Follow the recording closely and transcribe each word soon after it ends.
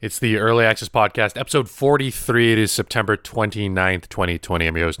It's the Early Access Podcast, episode 43. It is September 29th, 2020.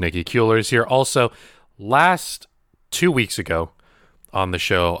 I'm your host, Nikki Kuehler is here. Also, last 2 weeks ago on the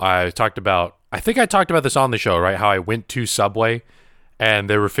show, I talked about this on the show, right? How I went to Subway and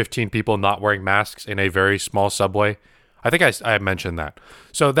there were 15 people not wearing masks in a very small Subway. I think I mentioned that.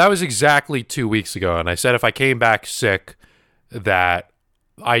 So that was exactly 2 weeks ago. And I said if I came back sick, that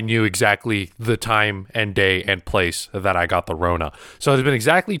I knew exactly the time and day and place that I got the Rona. So it's been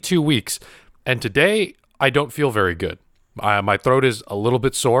exactly 2 weeks. And today, I don't feel very good. My throat is a little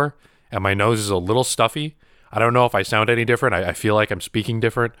bit sore and my nose is a little stuffy. I don't know if I sound any different. I feel like I'm speaking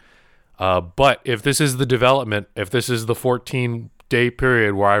different. But if this is the development, if this is the 14-day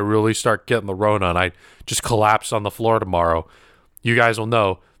period where I really start getting the Rona and I just collapse on the floor tomorrow, you guys will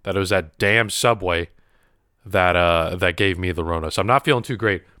know that it was that damn Subway that gave me the Rona. So I'm not feeling too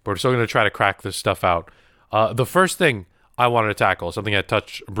great, but we're still going to try to crack this stuff out. The first thing I wanted to tackle, something I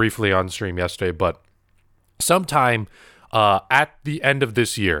touched briefly on stream yesterday, but sometime at the end of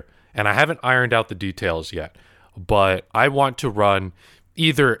this year, and I haven't ironed out the details yet, but I want to run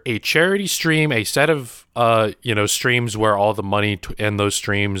either a charity stream, a set of streams where all the money in those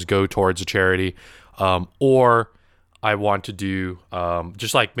streams go towards a charity, or I want to do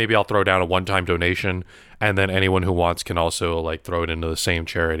just like maybe I'll throw down a one-time donation, and then anyone who wants can also like throw it into the same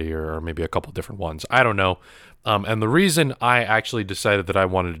charity or maybe a couple different ones. I don't know. And the reason I actually decided that I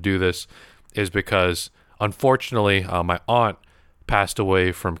wanted to do this is because unfortunately my aunt passed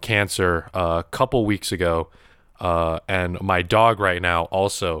away from cancer a couple weeks ago, and my dog right now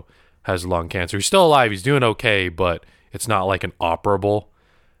also has lung cancer. He's still alive. He's doing okay, but it's not like an operable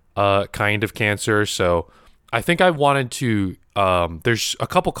kind of cancer. So I think I wanted to, there's a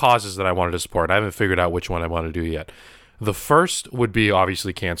couple causes that I wanted to support. I haven't figured out which one I want to do yet. The first would be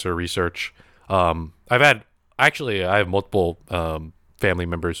obviously cancer research. I have multiple family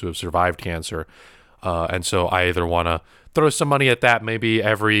members who have survived cancer. And so I either want to throw some money at that, maybe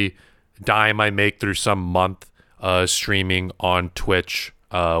every dime I make through some month streaming on Twitch,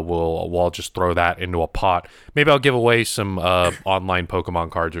 we'll just throw that into a pot. Maybe I'll give away some online Pokemon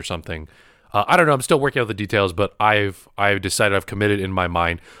cards or something. I don't know. I'm still working out the details, but I've decided, I've committed in my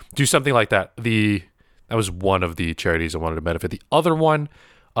mind, do something like that. That was one of the charities I wanted to benefit. The other one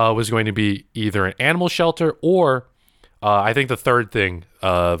was going to be either an animal shelter or I think the third thing,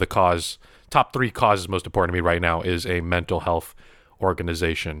 top three causes most important to me right now is a mental health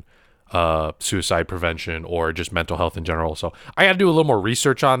organization, suicide prevention, or just mental health in general. So I got to do a little more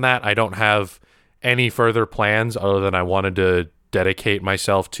research on that. I don't have any further plans other than I wanted to dedicate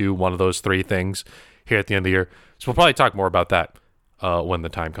myself to one of those three things here at the end of the year. So we'll probably talk more about that when the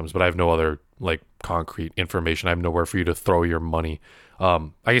time comes, but I have no other like concrete information. I have nowhere for you to throw your money. I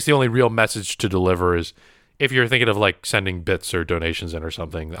guess the only real message to deliver is if you're thinking of like sending bits or donations in or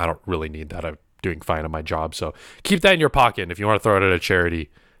something, I don't really need that. I'm doing fine on my job. So keep that in your pocket. And if you want to throw it at a charity,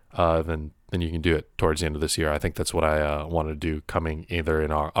 then you can do it towards the end of this year. I think that's what I want to do coming either in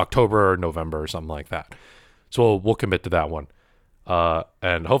October or November or something like that. So we'll commit to that one.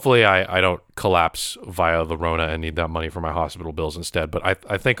 And hopefully I don't collapse via the Rona and need that money for my hospital bills instead. But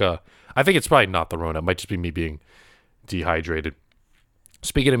I think it's probably not the Rona. It might just be me being dehydrated.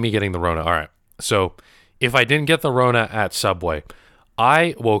 Speaking of me getting the Rona, all right. So if I didn't get the Rona at Subway,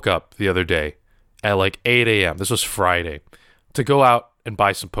 I woke up the other day at like 8 a.m. This was Friday to go out and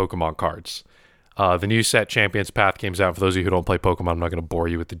buy some Pokemon cards. The new set Champions Path came out. For those of you who don't play Pokemon, I'm not going to bore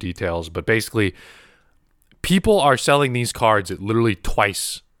you with the details, but basically people are selling these cards at literally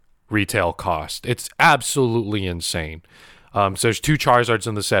twice retail cost. It's absolutely insane. So there's 2 Charizards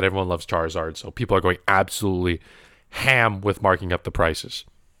in the set. Everyone loves Charizard, so people are going absolutely ham with marking up the prices.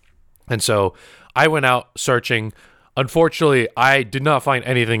 And so I went out searching. Unfortunately, I did not find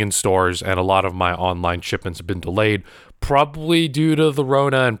anything in stores, and a lot of my online shipments have been delayed, probably due to the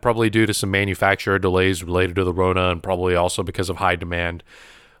Rona and probably due to some manufacturer delays related to the Rona and probably also because of high demand.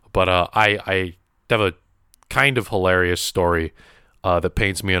 But I have a kind of hilarious story that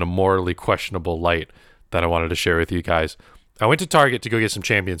paints me in a morally questionable light that I wanted to share with you guys. I went to Target to go get some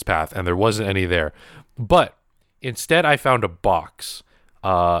Champions Path, and there wasn't any there. But instead, I found a box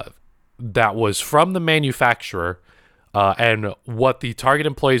that was from the manufacturer, and what the Target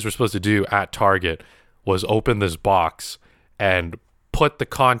employees were supposed to do at Target was open this box and put the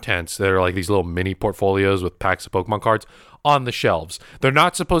contents that are like these little mini portfolios with packs of Pokemon cards on the shelves. They're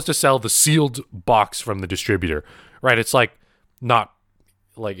not supposed to sell the sealed box from the distributor, right? It's like not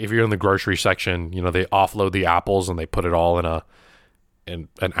like if you're in the grocery section, you know, they offload the apples and they put it all in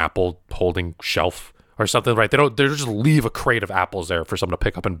an apple holding shelf or something, right? They just leave a crate of apples there for someone to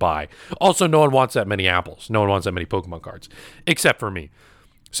pick up and buy. Also, no one wants that many apples. No one wants that many Pokemon cards, except for me.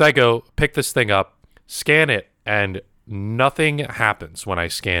 So I go pick this thing up, scan it, and nothing happens when I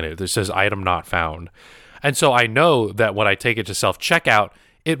scan it. It says item not found. And so I know that when I take it to self-checkout,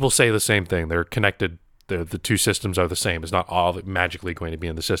 it will say the same thing. They're connected. The two systems are the same. It's not all magically going to be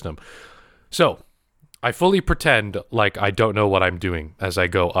in the system. So I fully pretend like I don't know what I'm doing as I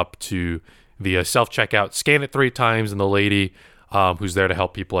go up to the self-checkout, scan it 3 times, and the lady who's there to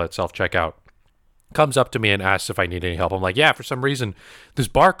help people at self-checkout comes up to me and asks if I need any help. I'm like, yeah, for some reason, this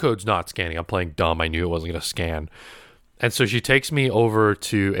barcode's not scanning. I'm playing dumb. I knew it wasn't going to scan. And so she takes me over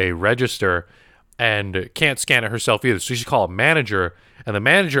to a register and can't scan it herself either. So she calls a manager, and the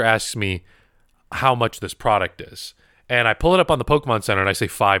manager asks me how much this product is. And I pull it up on the Pokemon Center, and I say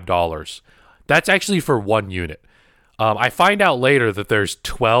 $5. That's actually for 1 unit. I find out later that there's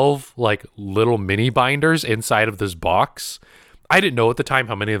 12 like little mini binders inside of this box. I didn't know at the time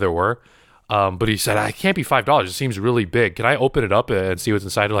how many there were. But he said, I can't be $5. It seems really big. Can I open it up and see what's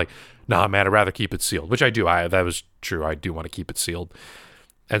inside? I'm like, nah, man, I'd rather keep it sealed, which I do. That was true. I do want to keep it sealed.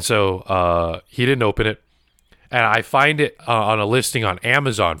 And so he didn't open it. And I find it on a listing on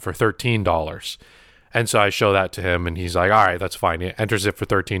Amazon for $13. And so I show that to him, and he's like, all right, that's fine. He enters it for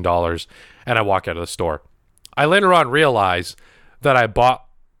 $13, and I walk out of the store. I later on realize that I bought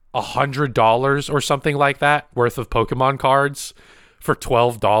 $100 or something like that worth of Pokemon cards for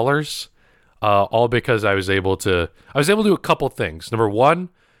 $12. All because I was able to do a couple things. Number one,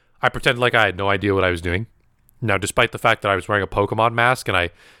 I pretended like I had no idea what I was doing. Now, despite the fact that I was wearing a Pokemon mask, and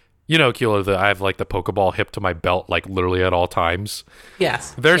I have like the Pokeball hip to my belt, like literally at all times.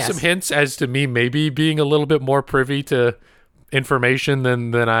 Yes. There's some hints as to me maybe being a little bit more privy to information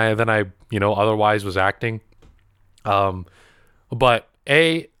than I otherwise was acting. But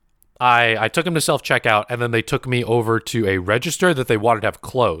I took him to self-checkout, and then they took me over to a register that they wanted to have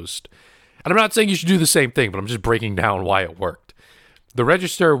closed. And I'm not saying you should do the same thing, but I'm just breaking down why it worked. The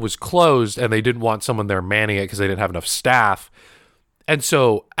register was closed, and they didn't want someone there manning it because they didn't have enough staff. And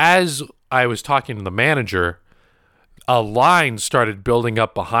so as I was talking to the manager, a line started building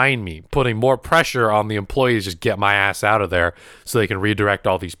up behind me, putting more pressure on the employees to just get my ass out of there so they can redirect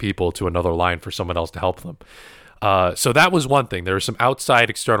all these people to another line for someone else to help them. So that was one thing. There were some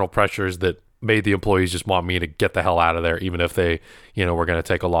outside external pressures that made the employees just want me to get the hell out of there, even if they, were going to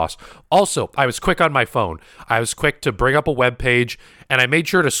take a loss. Also, I was quick on my phone. I was quick to bring up a web page, and I made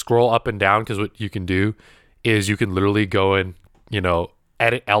sure to scroll up and down, because what you can do is you can literally go and,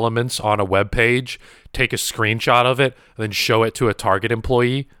 edit elements on a web page, take a screenshot of it, and then show it to a Target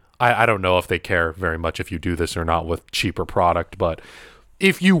employee. I don't know if they care very much if you do this or not with cheaper product, but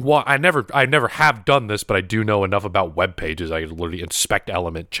if you want, I never have done this, but I do know enough about web pages. I literally inspect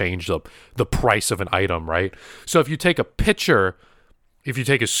element, change the price of an item, right? So if you take a picture, if you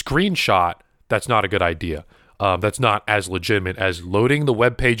take a screenshot, that's not a good idea. That's not as legitimate as loading the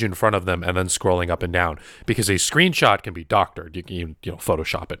web page in front of them and then scrolling up and down, because a screenshot can be doctored. You can even,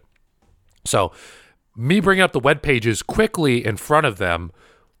 Photoshop it. So me bringing up the web pages quickly in front of them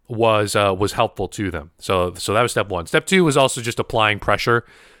was helpful to them. So that was step one. Step two was also just applying pressure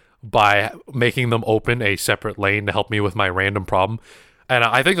by making them open a separate lane to help me with my random problem. And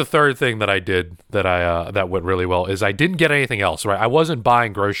I think the third thing that I did that went really well is I didn't get anything else, right? I wasn't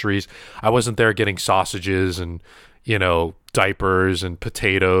buying groceries. I wasn't there getting sausages and, diapers and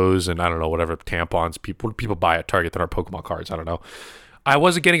potatoes and I don't know, whatever tampons people buy at Target that aren't Pokemon cards. I don't know. I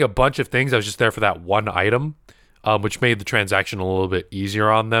wasn't getting a bunch of things. I was just there for that one item, which made the transaction a little bit easier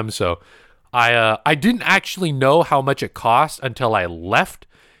on them. So I didn't actually know how much it cost until I left.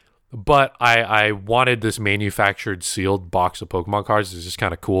 But I wanted this manufactured sealed box of Pokemon cards. It's just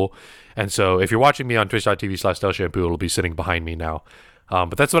kind of cool. And so if you're watching me on twitch.tv/StelShampoo, it'll be sitting behind me now.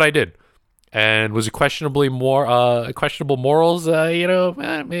 But that's what I did. And was it questionable morals,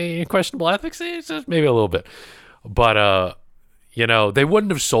 maybe questionable ethics? Just maybe a little bit. But, they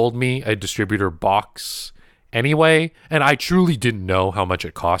wouldn't have sold me a distributor box anyway. And I truly didn't know how much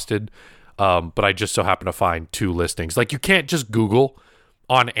it costed. But I just so happened to find 2 listings. Like, you can't just Google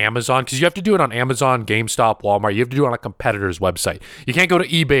on Amazon, because you have to do it on Amazon, GameStop, Walmart. You have to do it on a competitor's website. You can't go to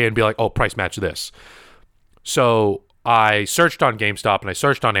eBay and be like, oh, price match this. So I searched on GameStop and I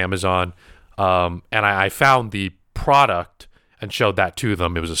searched on Amazon, and I found the product and showed that to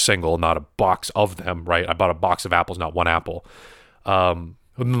them. It was a single, not a box of them, right? I bought a box of apples, not one apple. And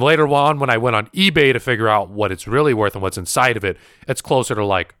later on, when I went on eBay to figure out what it's really worth and what's inside of it, it's closer to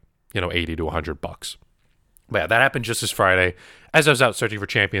like, $80 to $100. But yeah, that happened just this Friday as I was out searching for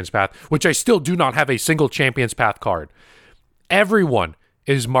Champions Path, which I still do not have a single Champions Path card. Everyone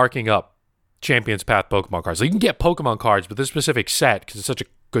is marking up Champions Path Pokemon cards. So you can get Pokemon cards, but this specific set, because it's such a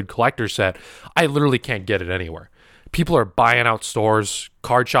good collector set, I literally can't get it anywhere. People are buying out stores.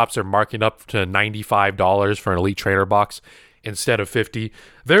 Card shops are marking up to $95 for an Elite Trainer box instead of $50.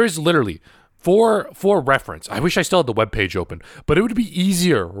 There is literally, for reference, I wish I still had the webpage open, but it would be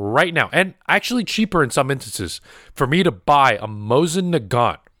easier right now, and actually cheaper in some instances, for me to buy a Mosin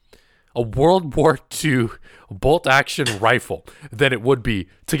Nagant, a World War II bolt-action rifle, than it would be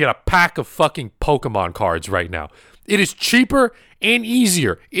to get a pack of fucking Pokemon cards right now. It is cheaper and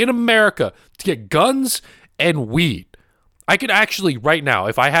easier in America to get guns and weed. I could actually, right now,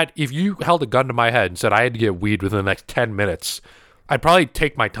 if you held a gun to my head and said I had to get weed within the next 10 minutes, I'd probably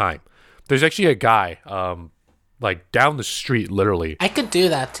take my time. There's actually a guy, like down the street, literally. I could do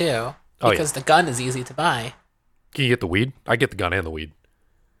that too, because the gun is easy to buy. Can you get the weed? I get the gun and the weed.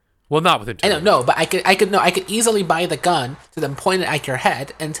 Well, not within 10 minutes. No, but I could easily buy the gun to then point it at your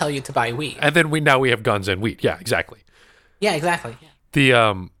head and tell you to buy weed. And then we have guns and weed. Yeah, exactly. Yeah, exactly. Yeah.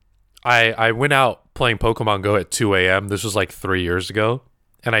 The I went out playing Pokemon Go at 2 a.m. This was like 3 years ago,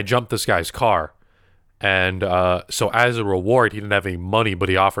 and I jumped this guy's car. And so as a reward, he didn't have any money, but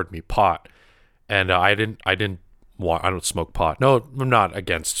he offered me pot. And I don't smoke pot. No, I'm not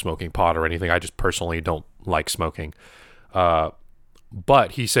against smoking pot or anything. I just personally don't like smoking.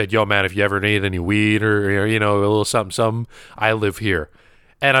 But he said, yo, man, if you ever need any weed or, a little something, I live here.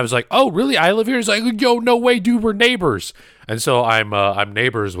 And I was like, oh, really? I live here? He's like, yo, no way, dude, we're neighbors. And so I'm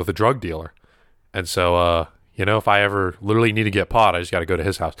neighbors with a drug dealer. And so, if I ever literally need to get pot, I just got to go to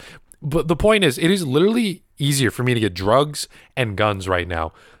his house. But the point is, it is literally easier for me to get drugs and guns right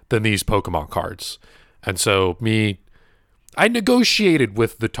now than these Pokemon cards. And so I negotiated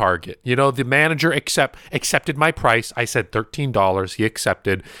with the Target. The manager accepted my price. I said $13. He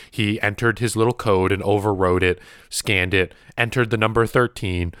accepted. He entered his little code and overrode it, scanned it, entered the number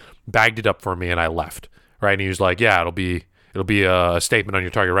 13, bagged it up for me, and I left. Right? And he was like, yeah, it'll be a statement on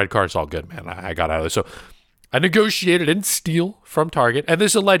your Target Red card. It's all good, man. I got out of it. So I negotiated and steal from Target. And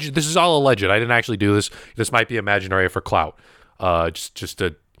this is all alleged. I didn't actually do this. This might be imaginary for clout. Just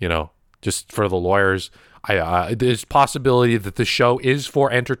for the lawyers. There's possibility that the show is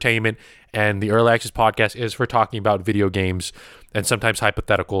for entertainment and the Early Access podcast is for talking about video games and sometimes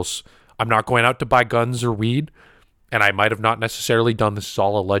hypotheticals. I'm not going out to buy guns or weed, and I might have not necessarily done this. It's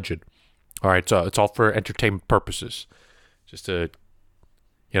all alleged. All right, so it's all for entertainment purposes, just to,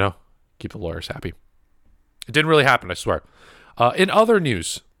 keep the lawyers happy. It didn't really happen, I swear. In other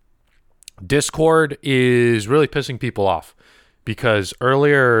news, Discord is really pissing people off. Because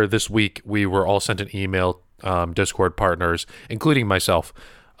earlier this week, we were all sent an email, Discord partners, including myself,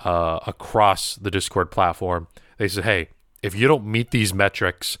 across the Discord platform. They said, hey, if you don't meet these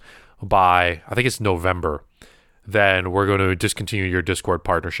metrics by, I think it's November, then we're going to discontinue your Discord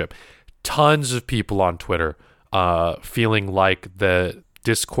partnership. Tons of people on Twitter feeling like the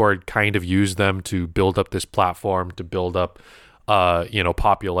Discord kind of used them to build up this platform, to build up,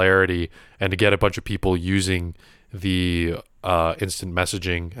 popularity, and to get a bunch of people using the instant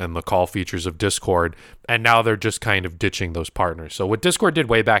messaging and the call features of Discord, and now they're just kind of ditching those partners. So what Discord did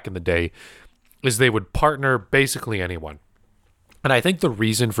way back in the day is they would partner basically anyone. And I think the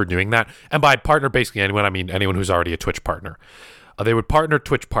reason for doing that, and by partner basically anyone, I mean anyone who's already a Twitch partner. They would partner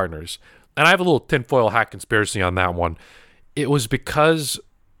Twitch partners. And I have a little tinfoil hat conspiracy on that one. It was because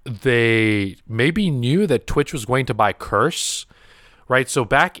they maybe knew that Twitch was going to buy Curse, right? So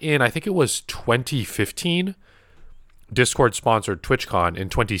back in, I think it was 2015, Discord sponsored TwitchCon. In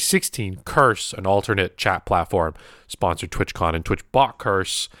 2016, Curse, an alternate chat platform, sponsored TwitchCon, and Twitch bought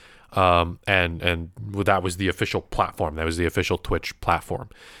Curse, and that was the official platform. That was the official Twitch platform.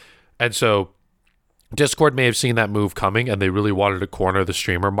 And so Discord may have seen that move coming, and they really wanted to corner the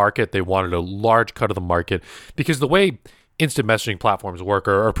streamer market. They wanted a large cut of the market, because the way instant messaging platforms work,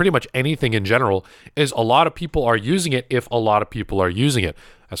 or pretty much anything in general, is a lot of people are using it if a lot of people are using it.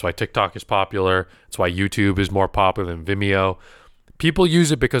 That's why TikTok is popular. That's why YouTube is more popular than Vimeo. People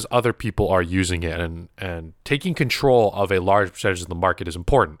use it because other people are using it, and taking control of a large percentage of the market is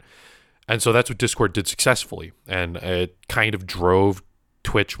important. And so that's what Discord did successfully, and it kind of drove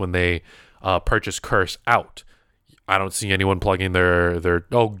Twitch when they purchased Curse out. I don't see anyone plugging their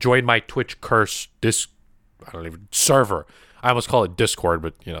join my Twitch Curse server. I almost call it Discord,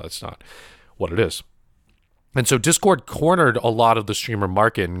 but that's not what it is. And so Discord cornered a lot of the streamer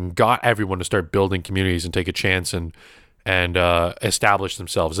market and got everyone to start building communities and take a chance and establish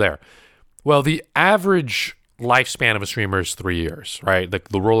themselves there. Well, the average lifespan of a streamer is 3 years, right?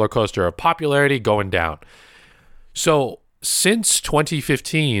 The roller coaster of popularity going down. So since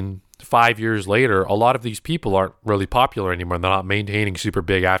 2015, 5 years later, a lot of these people aren't really popular anymore. They're not maintaining super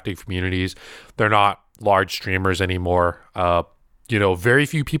big active communities. They're not large streamers anymore. Very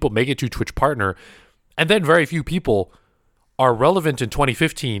few people make it to Twitch partner And then very few people are relevant in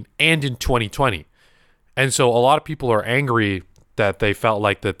 2015 and in 2020. And so a lot of people are angry that they felt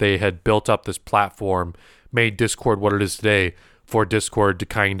like that they had built up this platform, made Discord what it is today, for Discord to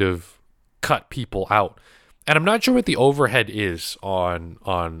kind of cut people out. And I'm not sure what the overhead is on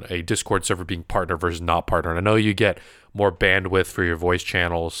a Discord server being partner versus not partner. And I know you get more bandwidth for your voice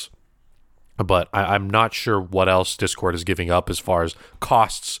channels, but I'm not sure what else Discord is giving up as far as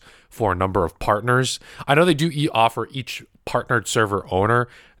costs for a number of partners. I know they do offer each partnered server owner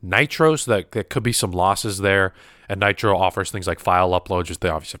Nitro, so that there could be some losses there. And Nitro offers things like file uploads, which they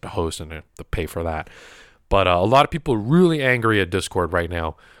obviously have to host and they have to pay for that. But a lot of people are really angry at Discord right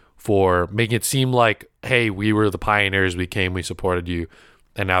now for making it seem like, hey, we were the pioneers, we came, we supported you,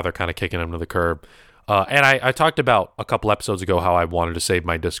 and now they're kind of kicking them to the curb. And I talked about a couple episodes ago how I wanted to save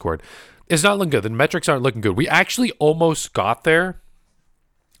my Discord. It's not looking good. The metrics aren't looking good. We actually almost got there,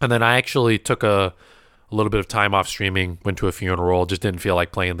 and then I actually took a little bit of time off streaming, went to a funeral, just didn't feel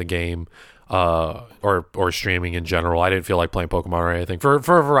like playing the game or streaming in general. I didn't feel like playing Pokemon or anything for a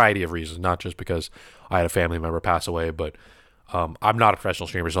variety of reasons, not just because I had a family member pass away, but I'm not a professional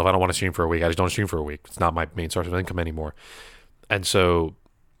streamer, so if I don't want to stream for a week, I just don't stream for a week. It's not my main source of income anymore. And so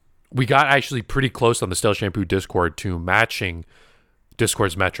we got actually pretty close on the Stale Shampoo Discord to matching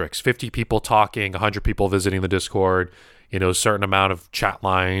Discord's metrics. 50 people talking, 100 people visiting the Discord, a certain amount of chat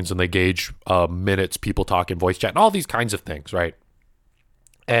lines, and they gauge minutes people talk in voice chat, and all these kinds of things, right?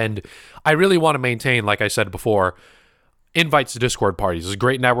 And I really want to maintain, like I said before, invites to Discord parties. It's a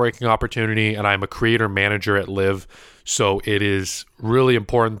great networking opportunity, and I'm a creator manager at Live, so it is really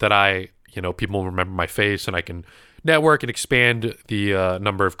important that people remember my face, and I can network and expand the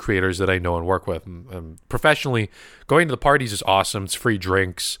number of creators that I know and work with. And professionally, going to the parties is awesome. It's free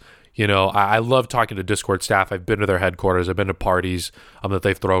drinks. I love talking to Discord staff. I've been to their headquarters. I've been to parties that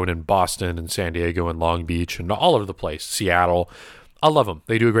they've thrown in Boston and San Diego and Long Beach and all over the place, Seattle. I love them.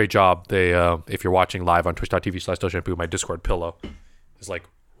 They do a great job. They, if you're watching live on twitch.tv/StaleShampoo, my Discord pillow is like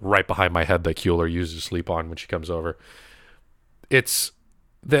right behind my head that Keeler uses to sleep on when she comes over.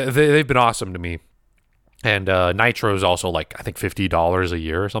 They've been awesome to me. And Nitro is also like, I think $50 a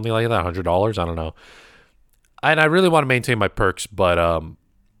year or something like that, $100. I don't know. And I really want to maintain my perks, but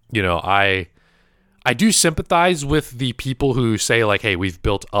I do sympathize with the people who say like, hey, we've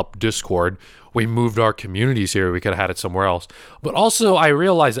built up Discord, we moved our communities here, we could have had it somewhere else. But also I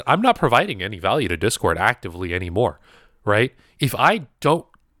realize that I'm not providing any value to Discord actively anymore, right? If I don't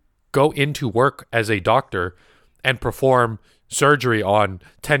go into work as a doctor and perform surgery on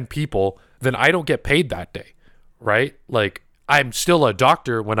 10 people, then I don't get paid that day, right? Like, I'm still a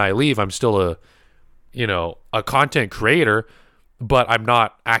doctor when I leave. I'm still a content creator, but I'm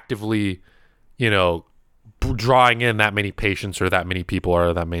not actively, drawing in that many patients or that many people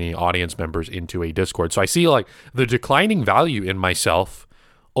or that many audience members into a Discord. So I see like the declining value in myself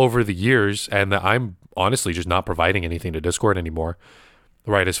over the years, and that I'm honestly just not providing anything to Discord anymore.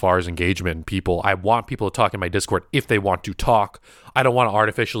 Right, as far as engagement and people, I want people to talk in my Discord if they want to talk. I don't want to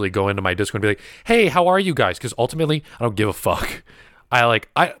artificially go into my Discord and be like, hey, how are you guys? Because ultimately, I don't give a fuck. I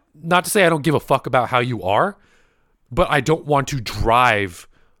not to say I don't give a fuck about how you are, but I don't want to drive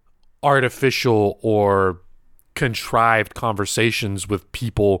artificial or contrived conversations with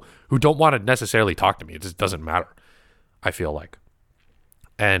people who don't want to necessarily talk to me. It just doesn't matter, I feel like.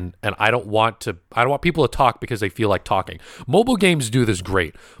 And I don't want people to talk because they feel like talking. Mobile games do this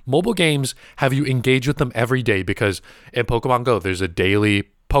great. Mobile games have you engage with them every day because in Pokemon Go, there's a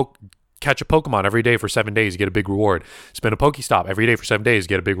daily catch a Pokemon every day for 7 days, you get a big reward. Spin a Pokestop every day for 7 days,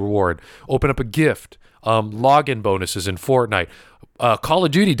 get a big reward. Open up a gift. Login bonuses in Fortnite. Call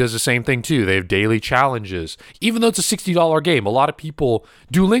of Duty does the same thing too. They have daily challenges. Even though it's a $60 game, a lot of people,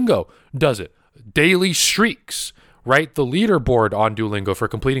 Duolingo does it. Daily streaks. Right, the leaderboard on Duolingo for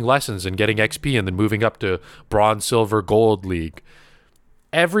completing lessons and getting XP and then moving up to bronze, silver, gold league.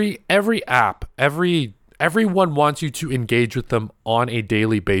 Every app, everyone wants you to engage with them on a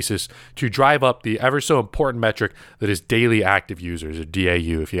daily basis to drive up the ever so important metric that is daily active users, or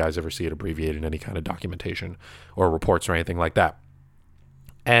DAU, if you guys ever see it abbreviated in any kind of documentation or reports or anything like that.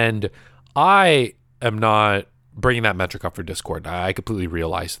 And I am not bringing that metric up for Discord. I completely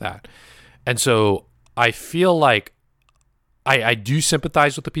realize that. And so I feel like I do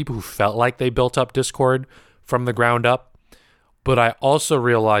sympathize with the people who felt like they built up Discord from the ground up, but I also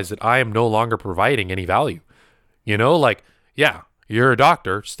realize that I am no longer providing any value. Yeah, you're a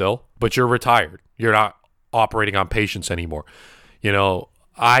doctor still, but you're retired. You're not operating on patients anymore.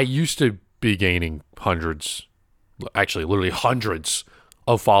 I used to be gaining hundreds, actually literally hundreds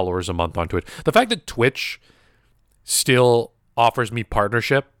of followers a month on Twitch. The fact that Twitch still offers me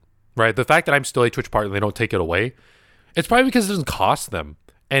partnership right? The fact that I'm still a Twitch partner and they don't take it away, it's probably because it doesn't cost them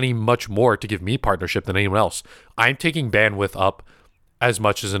any much more to give me partnership than anyone else. I'm taking bandwidth up as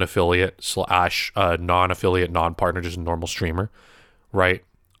much as an affiliate slash non-affiliate, non-partner, just a normal streamer, right?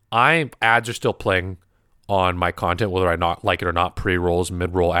 Ads are still playing on my content, whether I not like it or not, pre-rolls,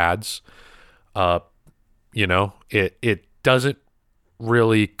 mid-roll ads. It doesn't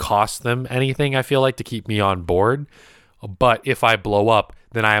really cost them anything, I feel like, to keep me on board. But if I blow up,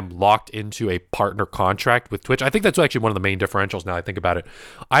 then I am locked into a partner contract with Twitch. I think that's actually one of the main differentials now I think about it.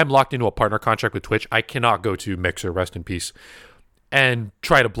 I'm locked into a partner contract with Twitch. I cannot go to Mixer, rest in peace, and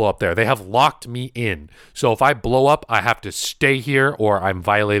try to blow up there. They have locked me in. So if I blow up, I have to stay here or I'm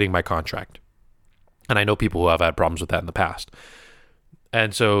violating my contract. And I know people who have had problems with that in the past.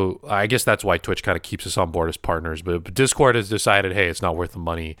 And so I guess that's why Twitch kind of keeps us on board as partners. But Discord has decided, hey, it's not worth the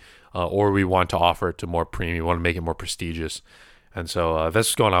money, or we want to offer it to more premium. We want to make it more prestigious. And so that's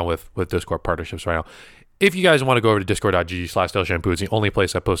what's going on with Discord partnerships right now. If you guys want to go over to discord.gg/DaleShampoo, it's the only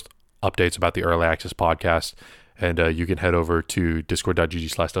place I post updates about the Early Access podcast. And you can head over to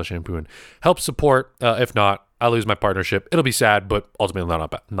discord.gg/DaleShampoo and help support. If not, I lose my partnership. It'll be sad, but ultimately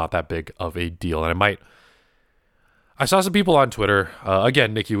not that big of a deal. And I saw some people on Twitter,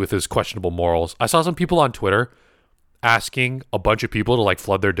 again, Nikki with his questionable morals. I saw some people on Twitter asking a bunch of people to like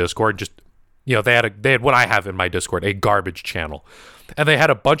flood their Discord. Just, they had what I have in my Discord, a garbage channel. And they had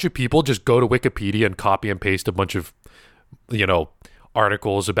a bunch of people just go to Wikipedia and copy and paste a bunch of,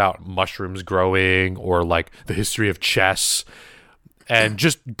 articles about mushrooms growing or like the history of chess and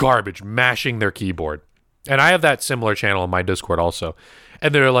just garbage, mashing their keyboard. And I have that similar channel in my Discord also.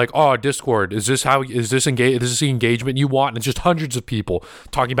 And they're like, "Oh, Discord, is this the engagement you want?" And it's just hundreds of people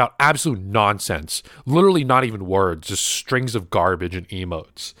talking about absolute nonsense. Literally not even words, just strings of garbage and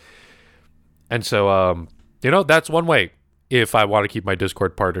emotes. And so, that's one way if I want to keep my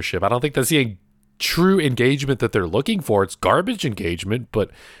Discord partnership. I don't think that's the true engagement that they're looking for. It's garbage engagement, but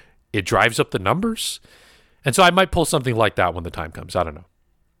it drives up the numbers. And so I might pull something like that when the time comes. I don't know.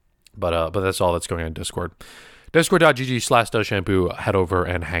 But that's all that's going on in Discord. Discord.gg/DaleShampoo. Head over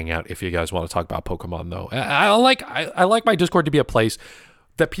and hang out if you guys want to talk about Pokemon, though. I like my Discord to be a place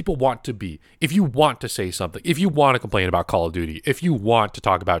that people want to be. If you want to say something, if you want to complain about Call of Duty, if you want to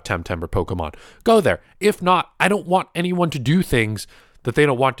talk about Temtem or Pokemon, go there. If not, I don't want anyone to do things that they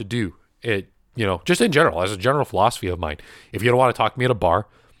don't want to do. Just in general, as a general philosophy of mine. If you don't want to talk to me at a bar,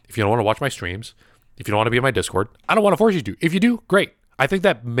 if you don't want to watch my streams, if you don't want to be in my Discord, I don't want to force you to. If you do, great. I think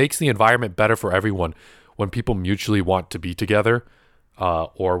that makes the environment better for everyone when people mutually want to be together,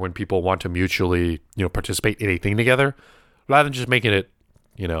 or when people want to mutually, participate in a thing together, rather than just making it,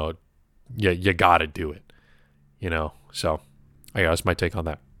 you gotta do it, So, that's my take on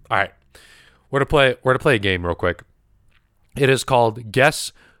that. All right, we're to play a game real quick. It is called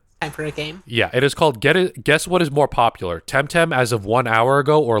Guess. Time for a game? Yeah, it is called Guess What Is More Popular, Temtem as of 1 hour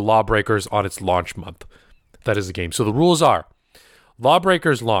ago or Lawbreakers on its launch month. That is the game. So the rules are,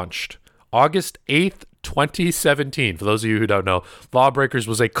 Lawbreakers launched August 8th, 2017. For those of you who don't know, Lawbreakers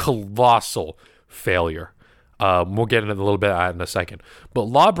was a colossal failure. We'll get into a little bit of that in a second. But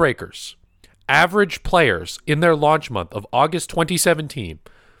Lawbreakers, average players in their launch month of August 2017,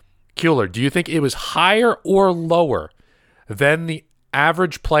 Kueller, do you think it was higher or lower than the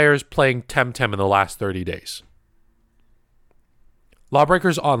average players playing Temtem in the last 30 days?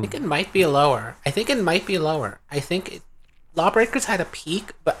 Lawbreakers on... I think it might be lower. I think Lawbreakers had a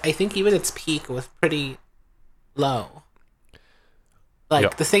peak, but I think even its peak was pretty low.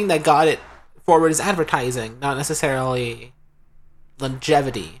 The thing that got it forward is advertising, not necessarily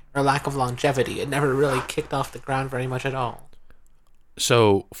longevity or lack of longevity. It never really kicked off the ground very much at all.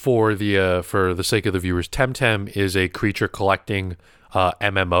 So for the sake of the viewers, Temtem is a creature collecting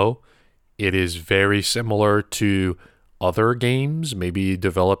MMO. It is very similar to other games, maybe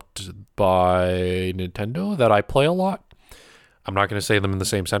developed by Nintendo, that I play a lot. I'm not going to say them in the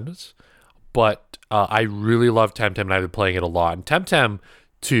same sentence, but I really love Temtem, and I've been playing it a lot. And Temtem,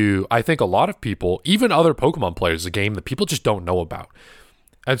 to I think a lot of people, even other Pokemon players, is a game that people just don't know about.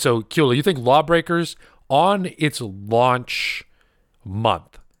 And so, Kueller, you think Lawbreakers on its launch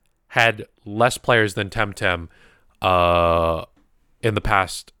month had less players than Temtem in the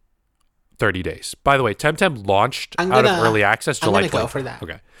past 30 days? By the way, Temtem launched out of early access July 20th. I'm going to go for that.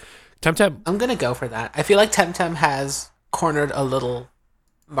 Okay. Temtem. I'm going to go for that. I feel like Temtem has cornered a little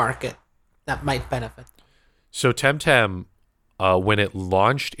market that might benefit. So Temtem, when it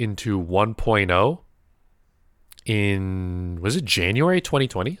launched into 1.0 was it January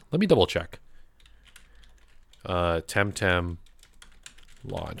 2020? Let me double check. Temtem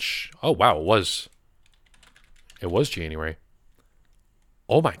launch. Oh, wow. It was January.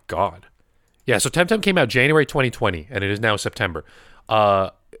 Oh my God. Yeah, so Temtem came out January 2020, and it is now September.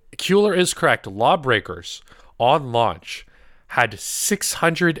 Kueller is correct. Lawbreakers on launch had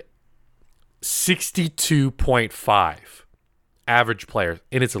 662.5 average players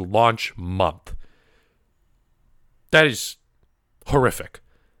in its launch month. That is horrific.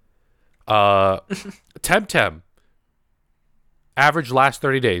 Temtem average last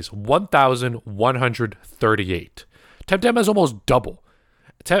 30 days 1,138. Temtem has almost double.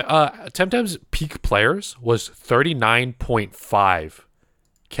 Temtem's peak players was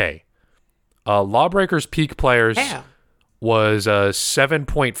 39.5k. Lawbreakers peak players was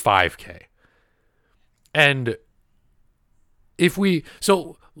 7.5k. And if we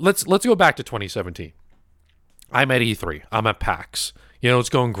let's go back to 2017. I'm at E3. I'm at PAX. It's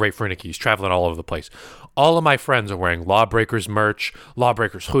going great for Nicky. He's traveling all over the place. All of my friends are wearing Lawbreakers merch,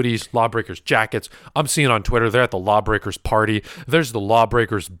 Lawbreakers hoodies, Lawbreakers jackets. I'm seeing on Twitter they're at the Lawbreakers party. There's the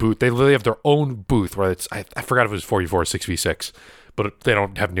Lawbreakers booth. They literally have their own booth where I forgot if it was 44 or 6v6, but they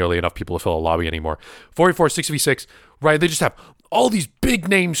don't have nearly enough people to fill a lobby anymore. 44 6v6, right? They just have all these big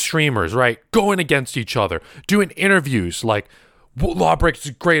name streamers, right, going against each other, doing interviews. Like, Lawbreakers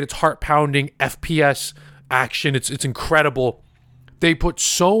is great. It's heart pounding FPS action. It's incredible. They put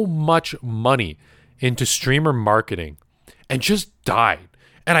so much money into streamer marketing and just died.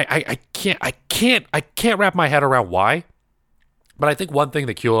 And I can't wrap my head around why. But I think one thing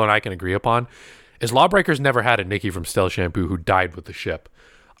that Kueller and I can agree upon is Lawbreakers never had a Nicky from Stell Shampoo who died with the ship.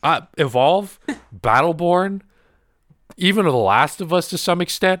 Evolve, Battleborn, even The Last of Us to some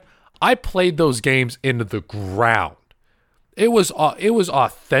extent, I played those games into the ground. It was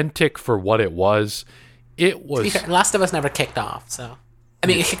authentic for what it was. It was. Last of Us never kicked off, so I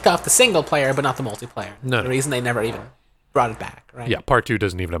mean, it kicked off the single player, but not the multiplayer. No, the reason they never even brought it back, right? Yeah, Part 2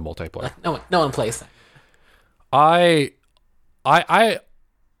 doesn't even have multiplayer. Like, no one plays that.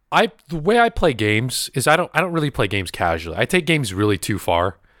 The way I play games is I don't really play games casually. I take games really too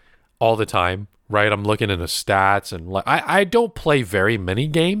far, all the time. Right? I'm looking into stats and I don't play very many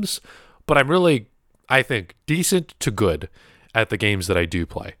games, but I'm really, I think, decent to good at the games that I do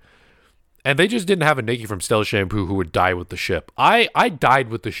play. And they just didn't have a Nicky from Stell Shampoo who would die with the ship. I died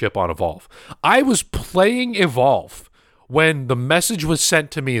with the ship on Evolve. I was playing Evolve when the message was sent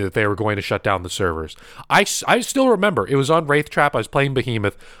to me that they were going to shut down the servers. I still remember. It was on Wraith Trap. I was playing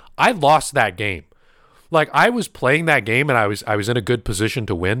Behemoth. I lost that game. Like, I was playing that game and I was in a good position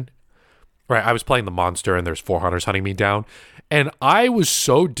to win. Right? I was playing the monster and there's 4 hunters hunting me down. And I was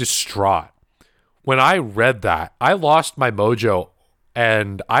so distraught when I read that. I lost my mojo.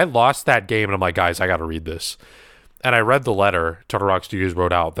 And I lost that game, and I'm like, guys, I got to read this. And I read the letter Turtle Rock Studios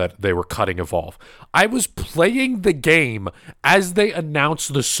wrote out that they were cutting Evolve. I was playing the game as they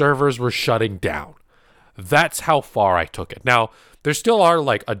announced the servers were shutting down. That's how far I took it. Now, there still are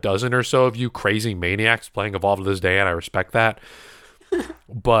like a dozen or so of you crazy maniacs playing Evolve to this day, and I respect that.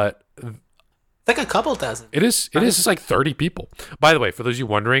 But it's like a couple dozen. It is. It's like 30 people. By the way, for those of you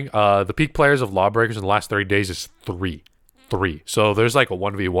wondering, the peak players of Lawbreakers in the last 30 days is 3. So there's like a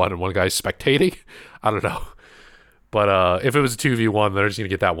 1v1 and one guy's spectating. I don't know. But if it was a 2v1, they're just going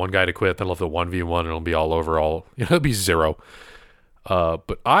to get that one guy to quit. Then they'll have the 1v1 and it'll be all over. It'll be 0. But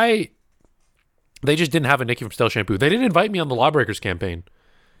they just didn't have a Nicky from Stell Shampoo. They didn't invite me on the Lawbreakers campaign.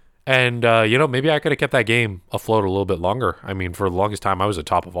 And, maybe I could have kept that game afloat a little bit longer. I mean, for the longest time, I was a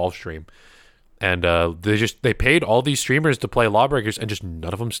top Evolve stream. And they paid all these streamers to play Lawbreakers and just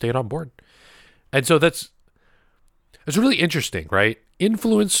none of them stayed on board. And so it's really interesting, right?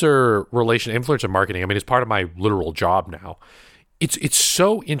 Influencer marketing. I mean, it's part of my literal job now. It's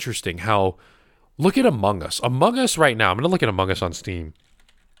so interesting how, look at Among Us. Among Us right now, I'm going to look at Among Us on Steam.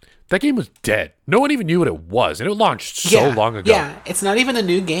 That game was dead. No one even knew what it was, and it launched so long ago. Yeah, it's not even a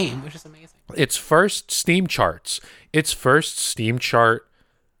new game, which is amazing. Its first Steam chart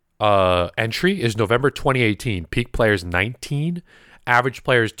entry is November 2018. Peak players 19, average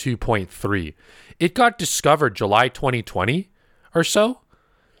players 2.3. It got discovered July 2020 or so,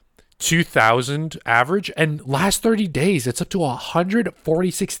 2,000 average, and last 30 days, it's up to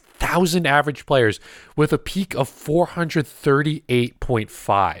 146,000 average players with a peak of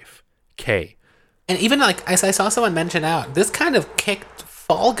 438.5K. And even as I saw someone mention out, this kind of kicked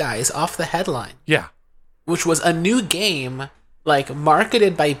Fall Guys off the headline. Yeah. Which was a new game,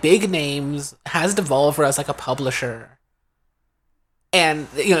 marketed by big names, has Devolver as a publisher. And,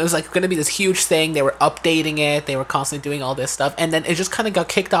 it was going to be this huge thing. They were updating it. They were constantly doing all this stuff. And then it just kind of got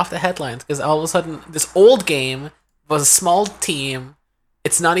kicked off the headlines because all of a sudden this old game was a small team.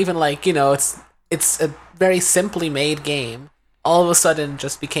 It's not even it's a very simply made game. All of a sudden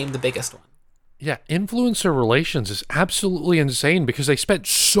just became the biggest one. Yeah, influencer relations is absolutely insane because they spent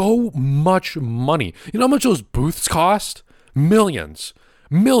so much money. You know how much those booths cost? Millions.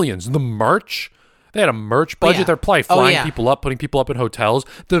 Millions. The merch. They had a merch budget. yeah. They're probably flying people up, putting people up in hotels.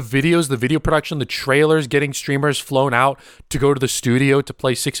 The videos, the video production, the trailers, getting streamers flown out to go to the studio to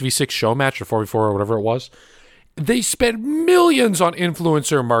play 6v6 show match or 4v4 or whatever it was. They spent millions on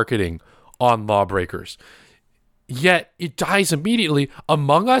influencer marketing on Lawbreakers. Yet it dies immediately.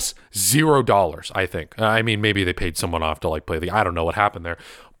 Among Us, $0, I think. I mean, maybe they paid someone off to like play the. I don't know what happened there,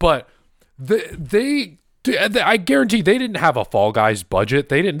 but I guarantee they didn't have a Fall Guys budget.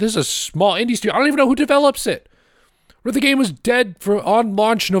 They didn't. This is a small indie studio. I don't even know who develops it. Where the game was dead on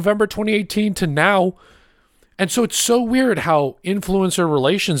launch November 2018 to now, and so it's so weird how influencer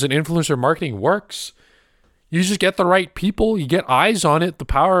relations and influencer marketing works. You just get the right people, you get eyes on it, the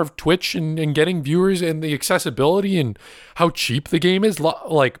power of Twitch and getting viewers and the accessibility and how cheap the game is.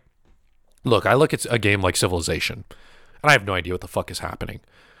 Like, look, I look at a game like Civilization, and I have no idea what the fuck is happening,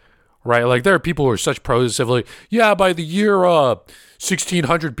 right? Like, there are people who are such pros at Civilization. Yeah, by the year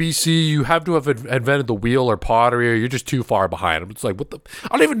 1600 BC, you have to have invented the wheel or pottery, or you're just too far behind. It's like, what the?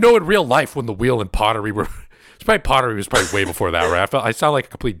 I don't even know in real life when the wheel and pottery were. Pottery was probably way before that, right? I sound like a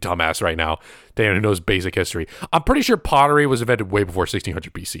complete dumbass right now. Dan who knows basic history. I'm pretty sure pottery was invented way before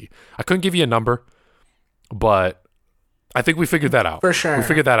 1600 BC. I couldn't give you a number, but I think we figured that out. For sure. We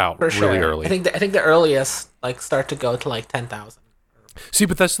figured that out For really sure. early. I think the earliest like start to go to like 10,000. See,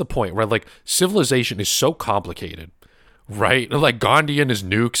 but that's the point, right? Like, Civilization is so complicated, right? Like, Gandhi and his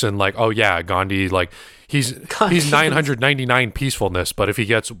nukes and like, oh yeah, Gandhi, like, he's 999 peacefulness, but if he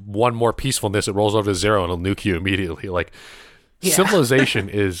gets one more peacefulness, it rolls over to 0 and it'll nuke you immediately. Like, Civilization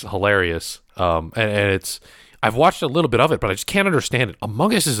is hilarious. And it's, I've watched a little bit of it, but I just can't understand it.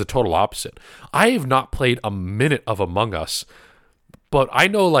 Among Us is the total opposite. I have not played a minute of Among Us, but I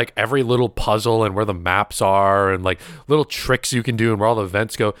know like every little puzzle and where the maps are and like little tricks you can do and where all the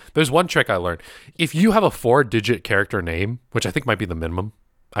events go. There's one trick I learned. If you have a 4-digit character name, which I think might be the minimum,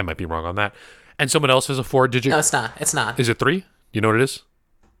 I might be wrong on that, and someone else has a 4-digit. No, it's not. It's not. Is it 3? You know what it is?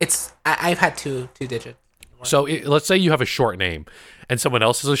 It's I've had two digit. So let's say you have a short name and someone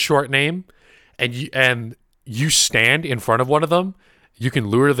else has a short name and you stand in front of one of them. You can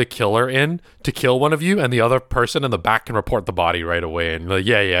lure the killer in to kill one of you, and the other person in the back can report the body right away. And like,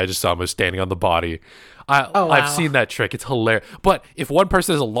 yeah, I just saw him standing on the body. I've seen that trick. It's hilarious. But if one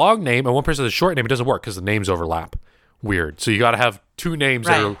person has a long name and one person has a short name, it doesn't work because the names overlap. Weird. So you got to have two names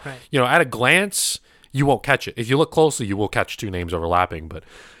that are, at a glance, you won't catch it. If you look closely, you will catch two names overlapping. But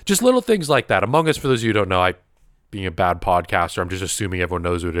just little things like that. Among Us, for those of you who don't know, being a bad podcaster, I'm just assuming everyone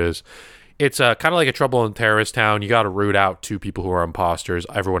knows who it is. It's kind of like a Trouble in Terrorist Town. You got to root out two people who are imposters.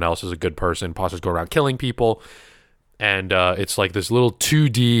 Everyone else is a good person. Imposters go around killing people. And it's like this little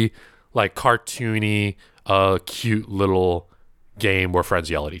 2D, like cartoony, cute little game where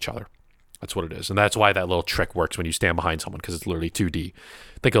friends yell at each other. That's what it is. And that's why that little trick works when you stand behind someone, because it's literally 2D.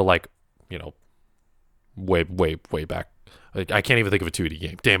 Think of like, way back. I can't even think of a 2D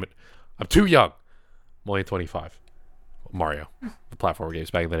game. Damn it. I'm too young. I'm only 25. Mario. The platformer games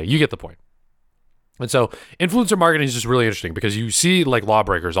back in the day. You get the point. And so influencer marketing is just really interesting because you see like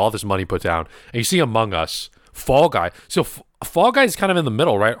Lawbreakers, all this money put down, and you see Among Us, Fall Guy. So Fall Guy is kind of in the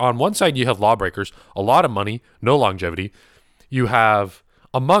middle, right? On one side, you have Lawbreakers, a lot of money, no longevity. You have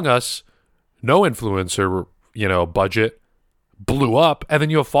Among Us, no influencer, budget, blew up. And then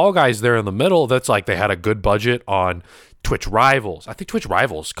you have Fall Guys there in the middle. That's like they had a good budget on Twitch Rivals. I think Twitch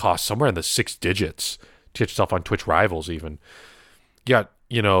Rivals cost somewhere in the 6 digits to get yourself on Twitch Rivals even. You got,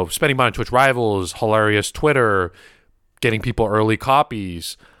 spending money on Twitch Rivals, hilarious Twitter, getting people early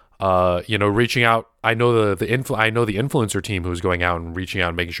copies, reaching out. I know the influencer team who's going out and reaching out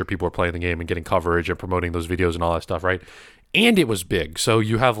and making sure people are playing the game and getting coverage and promoting those videos and all that stuff, right? And it was big. So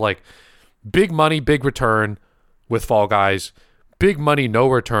you have like big money, big return with Fall Guys, big money, no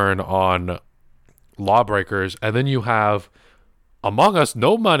return on Lawbreakers, and then you have Among Us,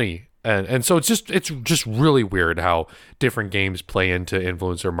 no money. And so it's just really weird how different games play into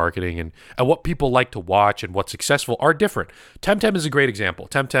influencer marketing and what people like to watch and what's successful are different. Temtem is a great example.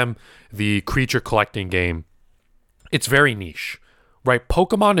 Temtem, the creature collecting game, it's very niche, right?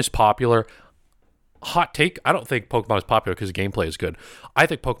 Pokemon is popular. Hot take, I don't think Pokemon is popular because the gameplay is good. I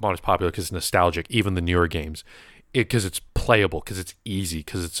think Pokemon is popular because it's nostalgic, even the newer games. Because it's playable, because it's easy,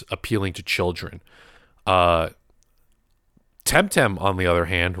 because it's appealing to children. Temtem, on the other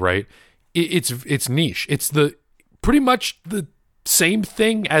hand, right? It's niche. It's pretty much the same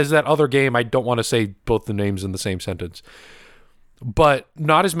thing as that other game. I don't want to say both the names in the same sentence, but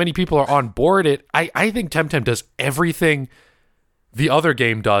not as many people are on board it. I think Temtem does everything the other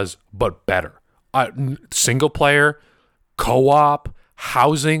game does, but better. single player, co-op,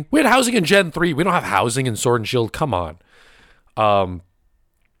 housing. We had housing in Gen 3. We don't have housing in Sword and Shield. Come on.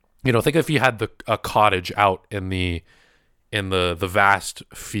 Think if you had a cottage out in the vast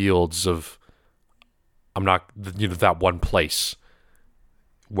fields of that one place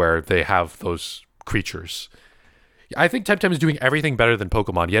where they have those creatures. I think Temtem is doing everything better than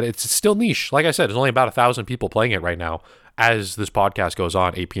Pokemon, yet it's still niche. Like I said, there's only about 1,000 people playing it right now as this podcast goes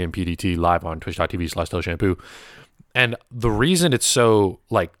on, 8 p.m. PDT, live on twitch.tv/TellShampoo. And the reason it's so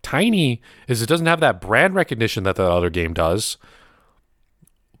tiny is it doesn't have that brand recognition that the other game does.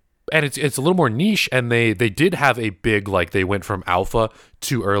 And it's a little more niche, and they did have a big, they went from alpha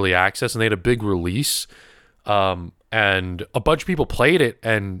to early access, and they had a big release. And a bunch of people played it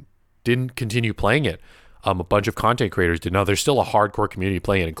and didn't continue playing it. A bunch of content creators did. Now, there's still a hardcore community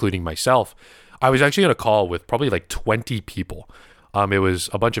playing it, including myself. I was actually on a call with probably 20 people. It was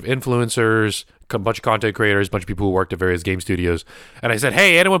a bunch of influencers, a bunch of content creators, a bunch of people who worked at various game studios. And I said,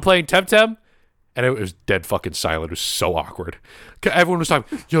 hey, anyone playing Temtem? And it was dead fucking silent. It was so awkward. Everyone was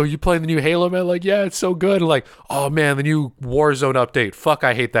talking, yo, you playing the new Halo, man? Yeah, it's so good. And oh, man, the new Warzone update. Fuck,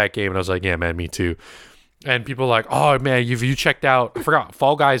 I hate that game. And I was like, yeah, man, me too. And people were like, oh, man, you checked out. I forgot.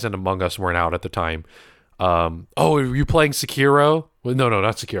 Fall Guys and Among Us weren't out at the time. Were you playing Sekiro? Well, no,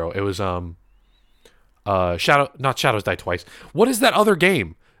 not Sekiro. It was Shadows Die Twice. What is that other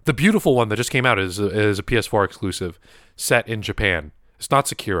game? The beautiful one that just came out is a PS4 exclusive set in Japan. It's not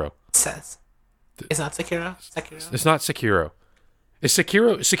Sekiro. It's not Sekiro? It's not Sekiro. It's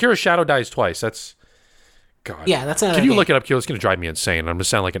Sekiro Shadow Dies Twice. That's... God. Yeah, that's another Can you game. look it up, Kyo? It's going to drive me insane. I'm going to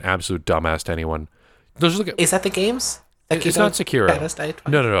sound like an absolute dumbass to anyone. Is that the games? It's not Sekiro. Shadows Die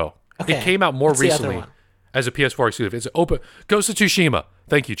Twice? No. Okay. It came out more What's the other recently one? as a PS4 exclusive. It's open. Ghost of Tsushima.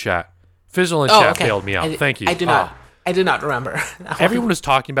 Thank you, chat. Fizzle and chat bailed me out. Thank you. I do not remember. Everyone was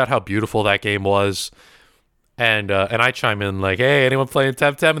talking about how beautiful that game was. And I chime in hey, anyone playing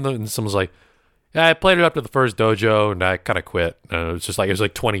Temtem? And someone's like, yeah, I played it up to the first dojo, and I kind of quit. And it was just it was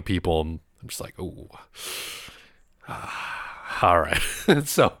 20 people, and I'm just ooh. All right.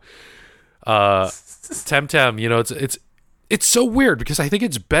 So, Temtem, it's so weird because I think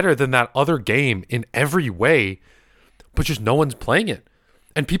it's better than that other game in every way, but just no one's playing it.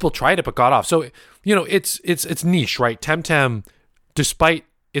 And people tried it but got off. So, it's niche, right? Temtem, despite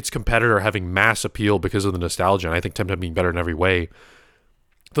its competitor having mass appeal because of the nostalgia, and I think Temtem being better in every way,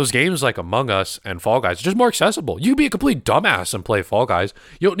 those games like Among Us and Fall Guys are just more accessible. You can be a complete dumbass and play Fall Guys.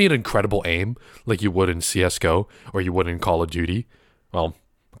 You don't need incredible aim like you would in CSGO or you would in Call of Duty. Well,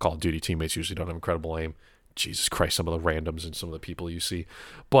 Call of Duty teammates usually don't have incredible aim. Jesus Christ, some of the randoms and some of the people you see.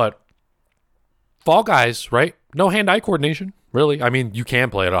 But Fall Guys, right? No hand-eye coordination, really. I mean, you can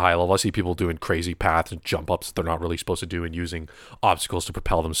play at a high level. I see people doing crazy paths and jump-ups that they're not really supposed to do and using obstacles to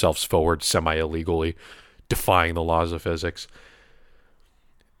propel themselves forward semi-illegally, defying the laws of physics.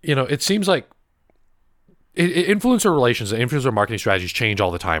 It seems like influencer relations and influencer marketing strategies change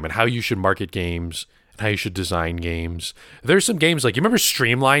all the time, and how you should market games and how you should design games. There's some games you remember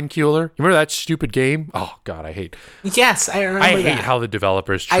Streamline Cooler? You remember that stupid game? Oh God, I hate. Yes, I remember. I hate how the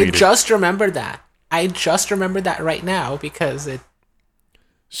developers treated. I just remembered that. Right now because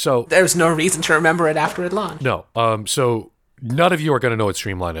So there's no reason to remember it after it launched. No. So none of you are going to know what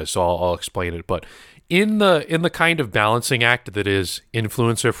Streamline is, so I'll explain it. But in the kind of balancing act that is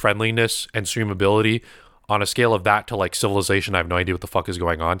influencer friendliness and streamability, on a scale of that to Civilization, I have no idea what the fuck is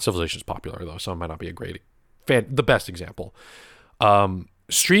going on. Civilization is popular though, so it might not be the best example.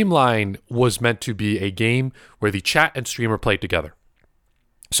 Streamline was meant to be a game where the chat and streamer played together.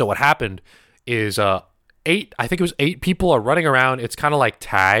 So what happened is I think it was 8 people are running around. It's kind of like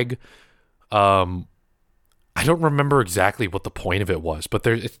tag. I don't remember exactly what the point of it was, but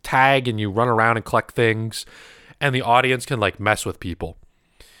it's tag and you run around and collect things, and the audience can mess with people.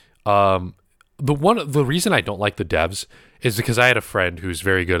 The reason I don't like the devs is because I had a friend who's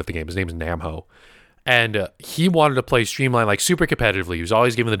very good at the game. His name is Namho, and he wanted to play Streamline super competitively. He was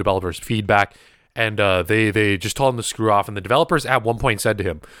always giving the developers feedback, and they just told him to screw off. And the developers at one point said to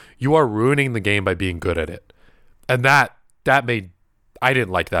him, "You are ruining the game by being good at it," and that made I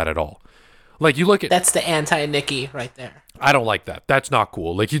didn't like that at all. You look at... That's the anti-Nikki right there. I don't like that. That's not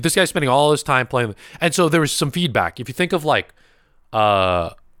cool. This guy's spending all his time playing... And so there was some feedback. If you think of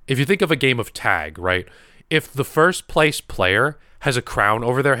a game of tag, right? If the first place player has a crown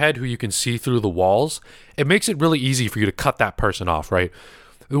over their head who you can see through the walls, it makes it really easy for you to cut that person off, right?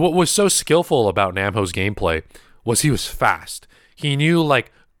 What was so skillful about Namho's gameplay was he was fast. He knew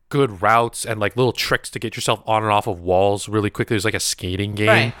good routes and little tricks to get yourself on and off of walls really quickly. It was like a skating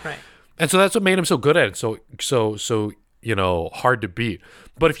game. Right. And so that's what made him so good at it. So hard to beat.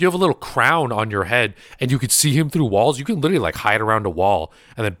 But if you have a little crown on your head and you could see him through walls, you can literally like hide around a wall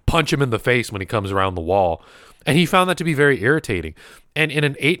and then punch him in the face when he comes around the wall. And he found that to be very irritating. And in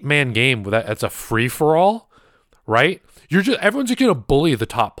an 8-man game that's a free for all, right? Everyone's just gonna bully the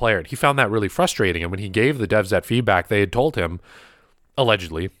top player. And he found that really frustrating. And when he gave the devs that feedback, they had told him,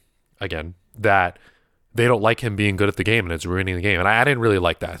 allegedly, again, that they don't like him being good at the game and it's ruining the game. And I didn't really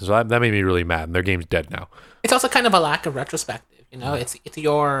like that. So that made me really mad. And their game's dead now. It's also kind of a lack of retrospective, It's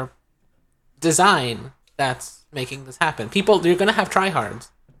your design that's making this happen. You're gonna have tryhards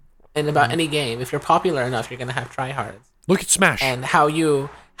in about any game. If you're popular enough, you're gonna have tryhards. Look at Smash. And how you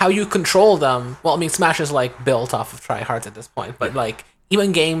control them. Well, I mean, Smash is like built off of tryhards at this point, but like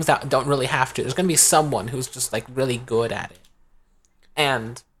even games that don't really have to, there's gonna be someone who's just like really good at it.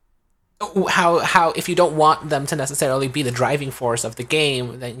 And how if you don't want them to necessarily be the driving force of the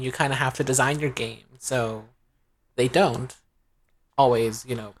game, then you kind of have to design your game so they don't always,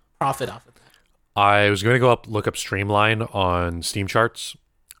 profit off of that. I was going to look up Streamline on Steam charts,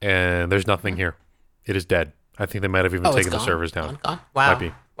 and there's nothing here. It is dead. I think they might have even taken the servers down. Gone? Wow. Might be.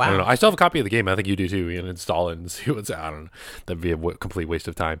 Wow. I don't know. I still have a copy of the game. I think you do too. You can install it and see what's. I don't know. That'd be a complete waste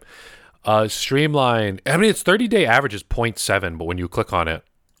of time. Streamline. I mean, its 30-day average is 0.7, but when you click on it,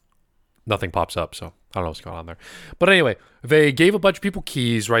 nothing pops up. So I don't know what's going on there. But anyway, they gave a bunch of people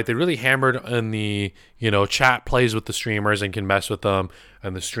keys, right? They really hammered on the, chat plays with the streamers and can mess with them.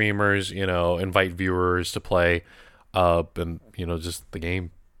 And the streamers, invite viewers to play. And, just the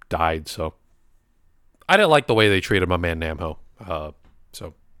game died. So I didn't like the way they treated my man Namho.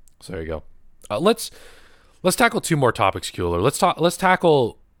 So there you go. Let's tackle two more topics, Keeler. Let's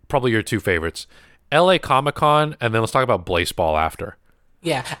tackle probably your two favorites, LA Comic-Con, and then let's talk about Blaseball after.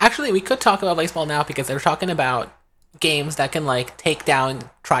 Yeah, actually, we could talk about Blaseball now because they're talking about games that can like take down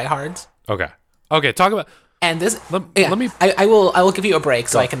tryhards. Okay, talk about. And this, let me. I will give you a break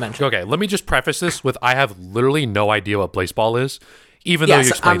so I can mention. Okay, let me just preface this with I have literally no idea what Blaseball is, even though you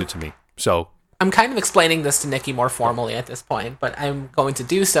explained it to me. So I'm kind of explaining this to Nikki more formally at this point, but I'm going to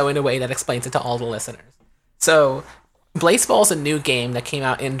do so in a way that explains it to all the listeners. So, Blaseball is a new game that came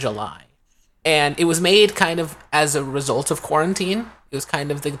out in July, and it was made kind of as a result of quarantine. It was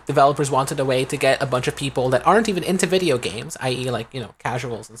kind of the developers wanted a way to get a bunch of people that aren't even into video games, i.e. like,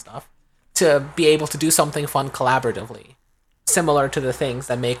 casuals and stuff, to be able to do something fun collaboratively, similar to the things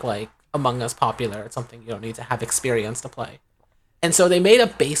that make like Among Us popular. It's something you don't need to have experience to play. And so they made a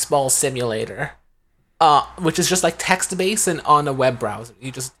baseball simulator, which is just like text-based and on a web browser.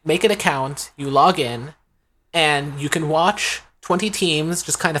 You just make an account, you log in, and you can watch 20 teams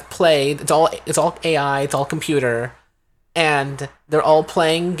just kind of play. It's all AI, it's all computer, and they're all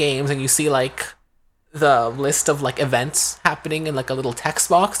playing games, and you see like the list of like events happening in like a little text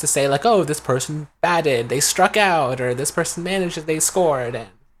box to say like, oh, this person batted, they struck out, or this person managed, they scored. And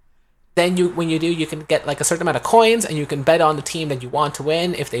then when you do, you can get like a certain amount of coins, and you can bet on the team that you want to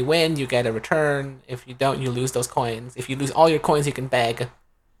win. If they win, you get a return. If you don't, you lose those coins. If you lose all your coins, you can beg.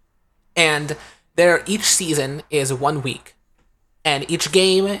 And each season is 1 week, and each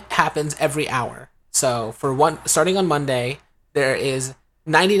game happens every hour. So starting on Monday, there is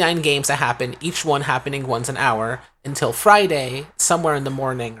 99 games that happen, each one happening once an hour, until Friday, somewhere in the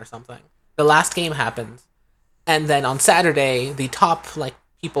morning or something. The last game happens, and then on Saturday, the top like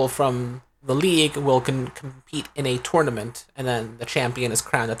people from the league will compete in a tournament, and then the champion is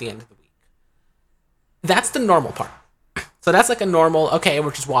crowned at the end of the week. That's the normal part. So that's like a normal, okay,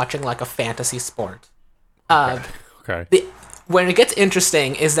 we're just watching like a fantasy sport. Okay. When it gets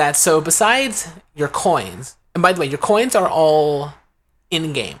interesting is that, so besides your coins, and by the way, your coins are all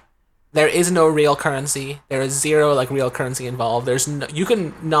in-game. There is no real currency. There is zero like real currency involved. You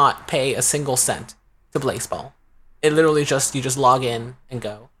can not pay a single cent to Blaseball. It literally you just log in and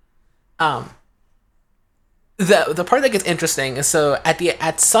go. The part that gets interesting is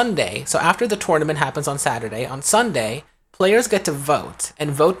at Sunday, so after the tournament happens on Saturday, on Sunday, players get to vote,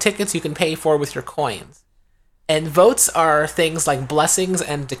 and vote tickets you can pay for with your coins. And votes are things like blessings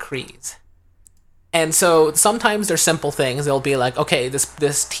and decrees. And so sometimes they're simple things. They'll be like, okay,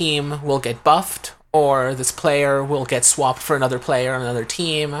 this team will get buffed, or this player will get swapped for another player on another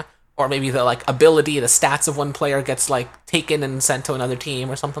team, or maybe the like ability, the stats of one player gets like taken and sent to another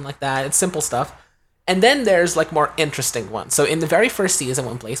team or something like that. It's simple stuff. And then there's like more interesting ones. So in the very first season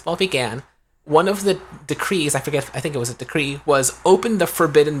when Blaseball began, one of the decrees, I think it was a decree, was open the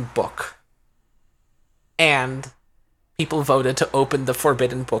forbidden book. And people voted to open the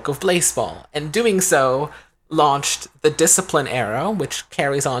forbidden book of Blaseball. And doing so launched the Discipline Era, which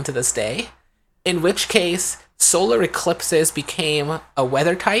carries on to this day, in which case solar eclipses became a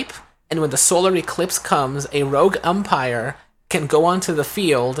weather type, and when the solar eclipse comes, a rogue umpire can go onto the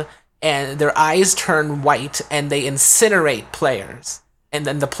field and their eyes turn white and they incinerate players. And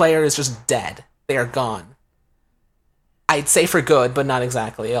then the player is just dead. They are gone. I'd say for good, but not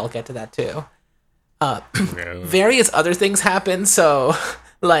exactly. I'll get to that too. Various other things happen. So,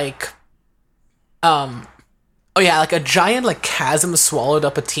 like, oh yeah, like a giant like chasm swallowed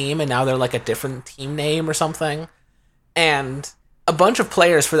up a team, and now they're like a different team name or something. And a bunch of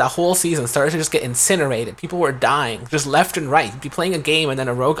players for that whole season started to just get incinerated. People were dying, just left and right. You'd be playing a game, and then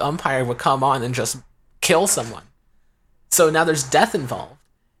a rogue umpire would come on and just kill someone. So now there's death involved.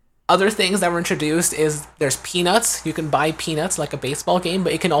 Other things that were introduced is there's peanuts. You can buy peanuts like a baseball game,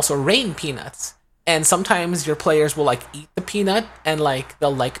 but it can also rain peanuts. And sometimes your players will like eat the peanut and like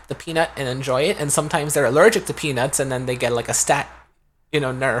they'll like the peanut and enjoy it. And sometimes they're allergic to peanuts and then they get like a stat,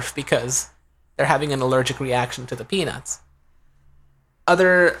 nerf because they're having an allergic reaction to the peanuts.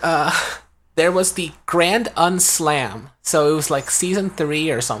 There was the Grand Unslam. So it was like season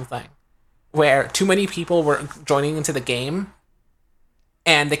 3 or something, where too many people were joining into the game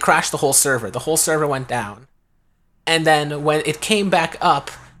and they crashed the whole server. The whole server went down. And then when it came back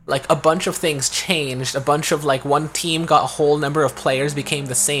up, like a bunch of things changed. A bunch of like one team got a whole number of players, became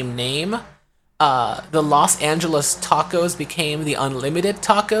the same name. The Los Angeles Tacos became the Unlimited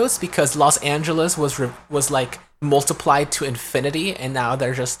Tacos because Los Angeles was like multiplied to infinity, and now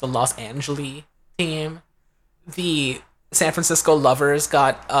they're just the Los Angeles team. The San Francisco Lovers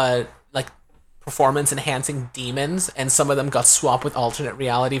got like performance enhancing demons, and some of them got swapped with alternate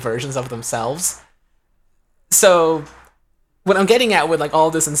reality versions of themselves. So what I'm getting at with like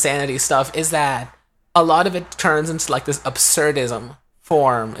all this insanity stuff is that a lot of it turns into like this absurdism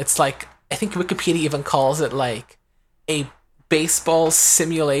form. It's like, I think Wikipedia even calls it like a baseball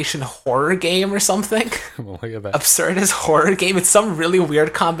simulation horror game or something. Look at that. Absurdist horror game. It's some really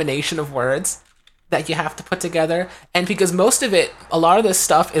weird combination of words that you have to put together. And because most of it, a lot of this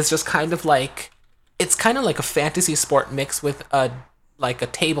stuff is just kind of like, it's kind of like a fantasy sport mixed with a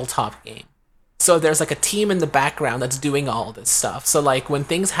tabletop game. So there's like a team in the background that's doing all this stuff. So like when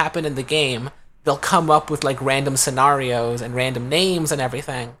things happen in the game, they'll come up with like random scenarios and random names and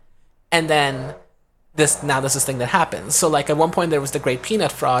everything. And then there's this thing that happens. So like at one point there was the Great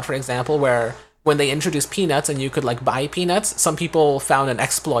Peanut Fraud, for example, where when they introduced peanuts and you could like buy peanuts, some people found an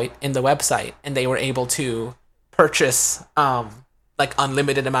exploit in the website and they were able to purchase like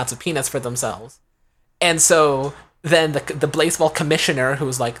unlimited amounts of peanuts for themselves. And so then the baseball commissioner,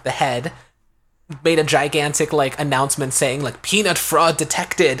 who's like the head, made a gigantic like announcement saying like peanut fraud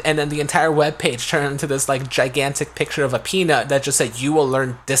detected, and then the entire webpage turned into this like gigantic picture of a peanut that just said you will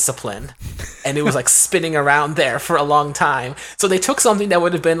learn discipline. And it was like spinning around there for a long time. So they took something that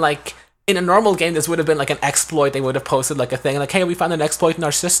would have been like, in a normal game this would have been like an exploit. They would have posted like a thing like, hey, we found an exploit in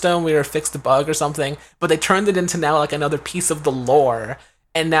our system, we fixed the bug or something, but they turned it into now like another piece of the lore.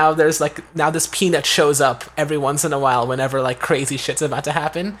 And now now this peanut shows up every once in a while whenever like crazy shit's about to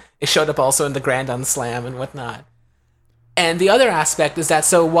happen. It showed up also in the Grand Unslam and whatnot. And the other aspect is that,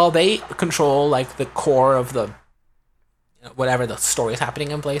 so while they control like the core of the whatever the story is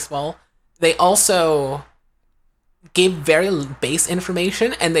happening in baseball, they also gave very base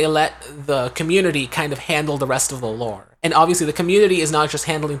information and they let the community kind of handle the rest of the lore. And obviously the community is not just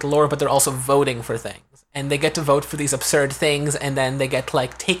handling the lore, but they're also voting for things. And they get to vote for these absurd things, and then they get to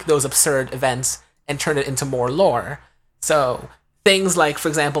like take those absurd events and turn it into more lore. So things like, for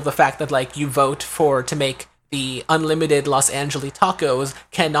example, the fact that like you vote to make the Unlimited Los Angeles Tacos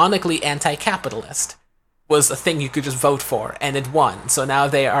canonically anti-capitalist was a thing you could just vote for, and it won. So now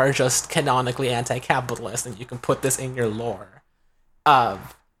they are just canonically anti-capitalist, and you can put this in your lore.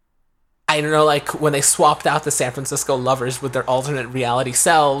 I don't know, like, when they swapped out the San Francisco Lovers with their alternate reality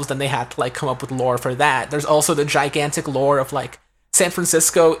selves, then they had to, like, come up with lore for that. There's also the gigantic lore of, like, San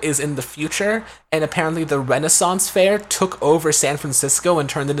Francisco is in the future, and apparently the Renaissance Fair took over San Francisco and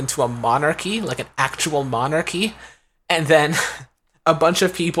turned it into a monarchy, like an actual monarchy. And then a bunch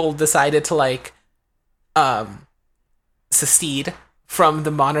of people decided to, like, secede from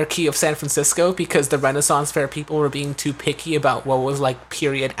the monarchy of San Francisco because the Renaissance Fair people were being too picky about what was, like,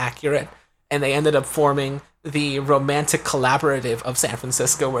 period accurate. And they ended up forming the Romantic Collaborative of San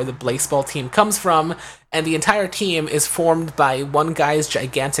Francisco, where the baseball team comes from, and the entire team is formed by one guy's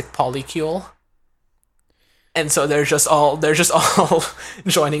gigantic polycule. And so they're just all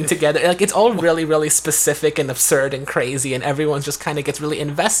joining together. Like, it's all really, really specific and absurd and crazy, and everyone just kind of gets really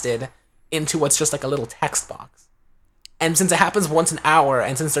invested into what's just like a little text box. And since it happens once an hour,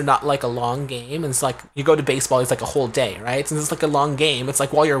 and since they're not like a long game, and it's like you go to baseball, it's like a whole day, right? Since it's like a long game, it's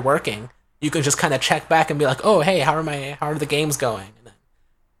like while you're working, you can just kind of check back and be like, oh, hey, how are the games going? And then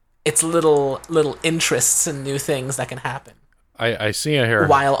it's little interests and new things that can happen. I see it here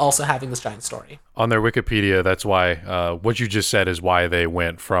while also having this giant story on their Wikipedia. That's why what you just said is why they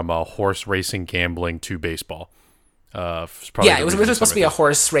went from horse racing gambling to baseball. It was originally supposed to be a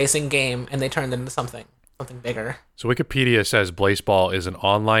horse racing game, and they turned it into something bigger. So Wikipedia says Blaseball is an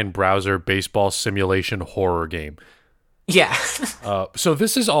online browser baseball simulation horror game. Yeah. So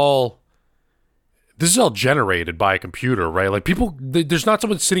this is all generated by a computer, right? Like people, there's not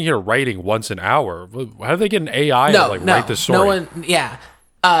someone sitting here writing once an hour. How do they get an AI to write the story? No one. Yeah.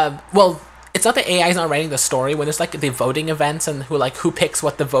 Well, it's not that AI is not writing the story. When there's like the voting events and who picks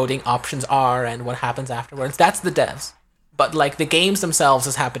what the voting options are and what happens afterwards, that's the devs. But like the games themselves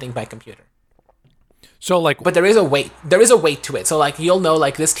is happening by computer. So like, but there is a weight. There is a weight to it. So like you'll know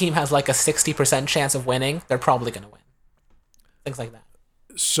like this team has like a 60% chance of winning. They're probably gonna win. Things like that.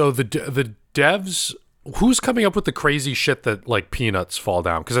 So the devs, who's coming up with the crazy shit that like peanuts fall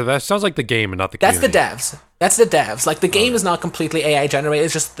down? Because that sounds like the game and not the community. That's the devs. Like the game is not completely AI generated.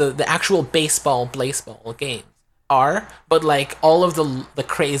 It's just the actual baseball games are. But like all of the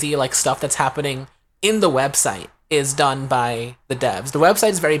crazy like stuff that's happening in the website is done by the devs. The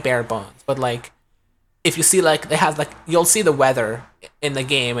website is very bare bones. But like if you see like it has like you'll see the weather in the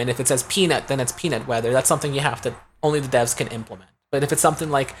game, and if it says peanut, then it's peanut weather. That's something you have to only the devs can implement. But if it's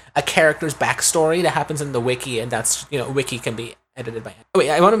something like a character's backstory that happens in the wiki, and that's, wiki can be edited by... Oh, wait,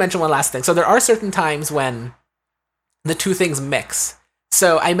 I want to mention one last thing. So there are certain times when the two things mix.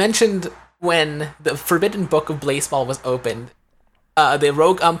 So I mentioned when the Forbidden Book of Blaseball was opened, the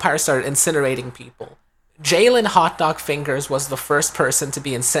rogue umpire started incinerating people. Jalen Hotdog Fingers was the first person to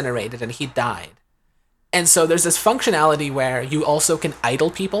be incinerated, and he died. And so there's this functionality where you also can idle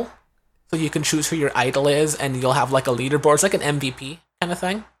people. So you can choose who your idol is, and you'll have like a leaderboard. It's like an MVP kind of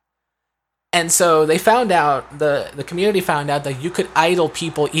thing. And so they found out, the community found out that you could idle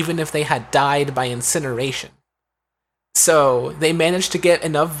people even if they had died by incineration. So they managed to get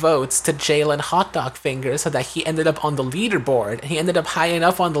enough votes to Jalen Hotdog Fingers so that he ended up on the leaderboard. He ended up high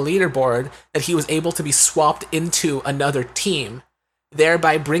enough on the leaderboard that he was able to be swapped into another team,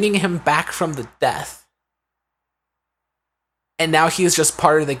 thereby bringing him back from the death. And now he's just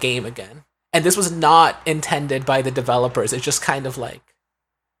part of the game again. And this was not intended by the developers. It just kind of like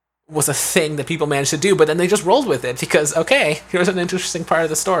was a thing that people managed to do, but then they just rolled with it because, okay, here's an interesting part of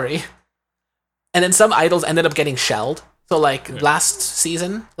the story. And then some idols ended up getting shelled. So like last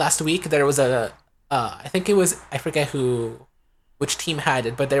week, there was I think it was, I forget which team had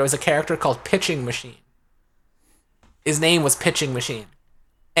it, but there was a character called Pitching Machine. His name was Pitching Machine.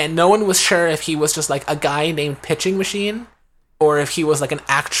 And no one was sure if he was just like a guy named Pitching Machine, or if he was like an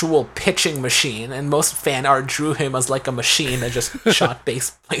actual pitching machine, and most fan art drew him as like a machine that just shot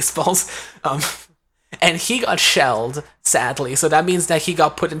baseballs. And he got shelled, sadly, so that means that he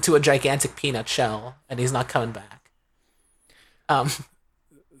got put into a gigantic peanut shell, and he's not coming back.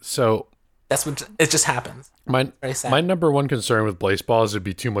 So that's what it just happens. My number one concern with Blaseball is it'd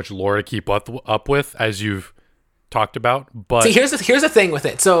be too much lore to keep up with, as you've talked about. But see, here's the thing with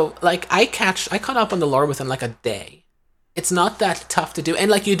it. So like I caught up on the lore within like a day. It's not that tough to do, and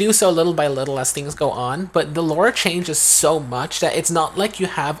like you do so little by little as things go on, but the lore changes so much that it's not like you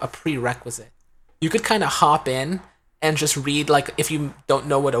have a prerequisite. You could kind of hop in and just read, like if you don't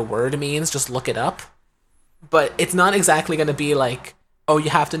know what a word means, just look it up. But it's not exactly going to be like, oh, you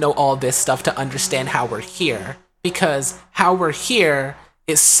have to know all this stuff to understand how we're here, because how we're here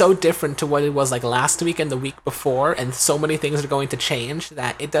is so different to what it was like last week and the week before, and so many things are going to change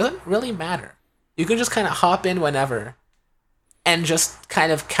that it doesn't really matter. You can just kind of hop in whenever and just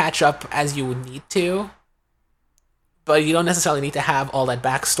kind of catch up as you would need to. But you don't necessarily need to have all that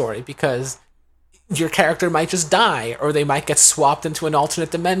backstory, because your character might just die, or they might get swapped into an alternate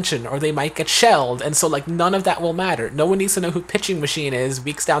dimension, or they might get shelled, and so like none of that will matter. No one needs to know who Pitching Machine is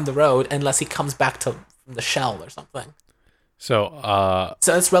weeks down the road unless he comes back from the shell or something. So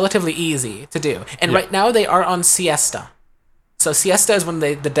it's relatively easy to do. And right now they are on Siesta. So Siesta is when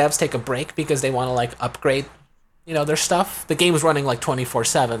the devs take a break because they want to like upgrade their stuff. The game is running like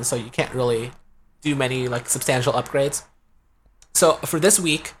 24/7, so you can't really do many like substantial upgrades. So for this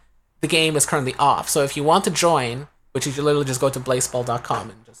week, the game is currently off. So if you want to join, which you literally just go to blaseball.com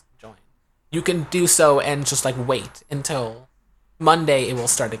and just join, you can do so and just like wait until Monday. It will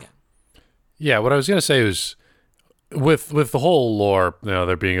start again. Yeah, what I was gonna say was, with the whole lore,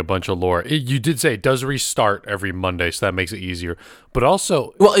 there being a bunch of lore, you did say it does restart every Monday, so that makes it easier. But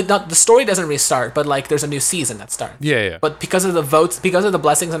also, well, the story doesn't restart, but like there's a new season that starts. Yeah. But because of the votes, because of the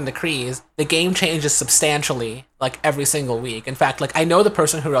blessings and decrees, the game changes substantially, like every single week. In fact, like I know the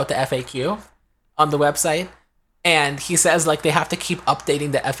person who wrote the FAQ on the website, And he says like they have to keep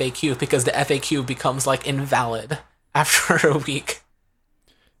updating the FAQ because the FAQ becomes like invalid after a week.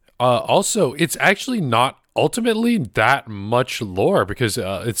 Also, it's actually not ultimately that much lore because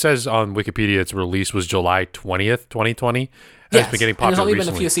it says on Wikipedia its release was July 20th, 2020. Yes, it's been getting and there's popular only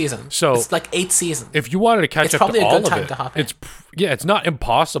recently. been a few seasons. So it's like 8 seasons. If you wanted to catch It's up probably to a all good of time it, to hop in. it's not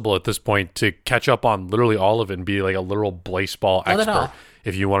impossible at this point to catch up on literally all of it and be like a literal baseball Not at expert. all.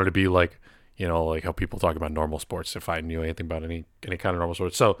 If you wanted to be like, you know, like how people talk about normal sports, if I knew anything about any kind of normal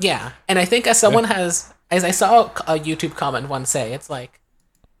sports. So Yeah, and I think as I saw a YouTube comment once say, it's like,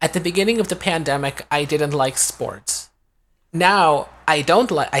 at the beginning of the pandemic, I didn't like sports. Now, I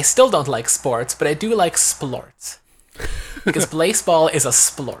still don't like sports, but I do like splorts. Because baseball is a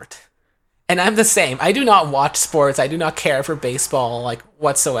splort. And I'm the same. I do not watch sports. I do not care for baseball, like,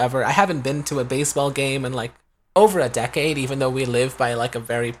 whatsoever. I haven't been to a baseball game in, like, over a decade, even though we live by, like, a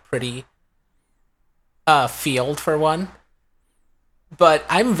very pretty field for one. But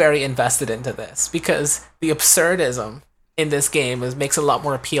I'm very invested into this because the absurdism in this game makes it a lot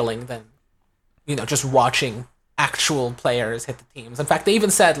more appealing than, you know, just watching actual players hit the teams. In fact, they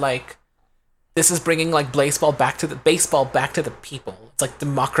even said, like, this is bringing like baseball back to the people. It's like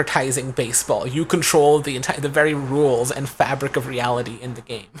democratizing baseball. You control the very rules and fabric of reality in the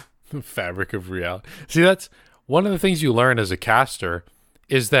game. Fabric of reality. See, that's one of the things you learn as a caster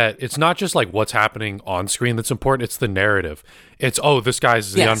is that it's not just like what's happening on screen that's important. It's the narrative. It's, oh, this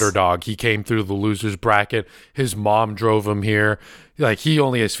guy's the underdog. He came through the losers bracket. His mom drove him here. Like, he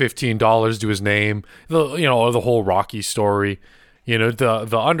only has $15 to his name. The whole Rocky story. You know,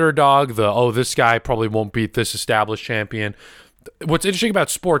 the underdog, this guy probably won't beat this established champion. What's interesting about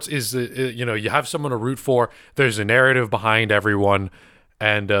sports is that, you have someone to root for. There's a narrative behind everyone.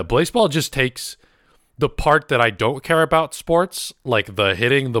 And baseball just takes the part that I don't care about sports, like the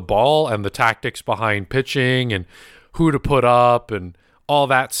hitting the ball and the tactics behind pitching and who to put up and all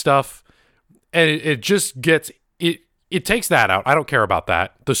that stuff. And it just gets, it takes that out. I don't care about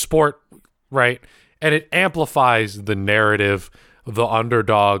that. The sport, right? And it amplifies the narrative, the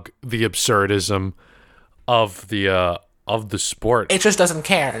underdog, the absurdism of the sport. It just doesn't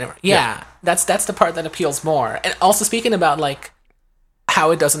care anymore. Yeah. That's the part that appeals more. And also speaking about like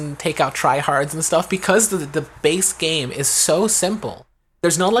how it doesn't take out tryhards and stuff, because the base game is so simple.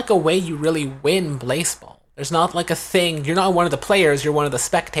 There's not like a way you really win baseball. There's not like a thing. You're not one of the players. You're one of the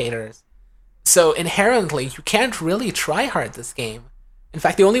spectators. So inherently, you can't really try hard this game. In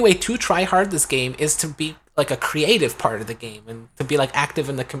fact, the only way to try hard this game is to be like a creative part of the game and to be like active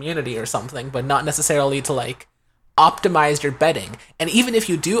in the community or something, but not necessarily to like optimize your betting. And even if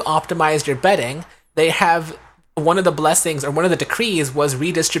you do optimize your betting, they have one of the blessings or one of the decrees was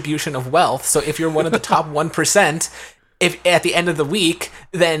redistribution of wealth. So if you're one of the top 1%, if at the end of the week,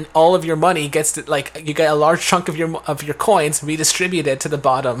 then all of your money gets to, like, you get a large chunk of your coins redistributed to the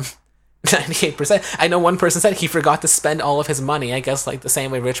bottom 98%. I know one person said he forgot to spend all of his money. I guess like the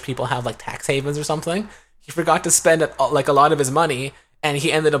same way rich people have like tax havens or something. He forgot to spend like a lot of his money, and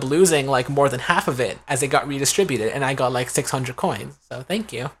he ended up losing like more than half of it as it got redistributed. And I got like 600 coins. So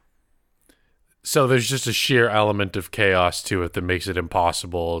thank you. So there's just a sheer element of chaos to it that makes it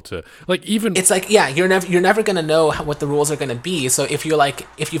impossible to like even. It's like, yeah, you're never gonna know what the rules are gonna be. So if you've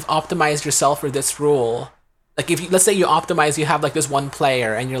optimized yourself for this rule. Like let's say you optimize, you have like this one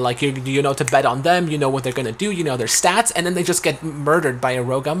player, and you're like you know to bet on them, you know what they're gonna do, you know their stats, and then they just get murdered by a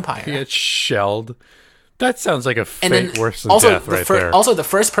rogue umpire. He gets shelled. That sounds like a fate worse than death, right there. Also, the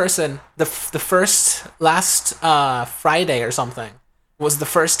first person, the first last Friday or something was the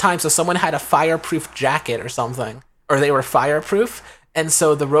first time. So someone had a fireproof jacket or something, or they were fireproof, and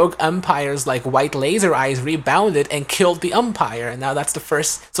so the rogue umpire's like white laser eyes rebounded and killed the umpire, and now that's the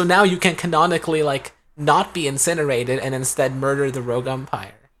first. So now you can canonically like not be incinerated and instead murder the rogue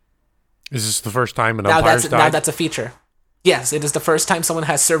umpire. Is this the first time an umpire's died? Now that's a feature. Yes, it is the first time someone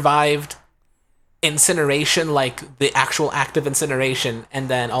has survived incineration, like the actual act of incineration, and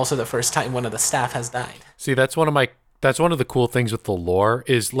then also the first time one of the staff has died. See, that's one of the cool things with the lore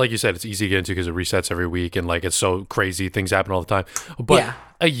is, like you said, it's easy to get into because it resets every week and like it's so crazy, things happen all the time. But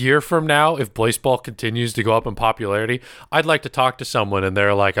a year from now, if baseball continues to go up in popularity, I'd like to talk to someone and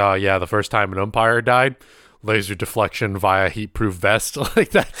they're like, oh yeah, the first time an umpire died, laser deflection via heat-proof vest,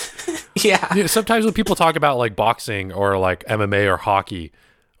 like that. Yeah. Sometimes when people talk about like boxing or like MMA or hockey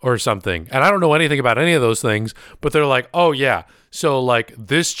or something, and I don't know anything about any of those things, but they're like, oh yeah, so like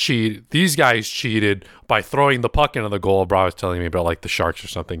these guys cheated by throwing the puck into the goal. Bro was telling me about like the Sharks or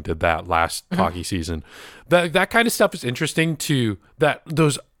something did that last hockey season. That kind of stuff is interesting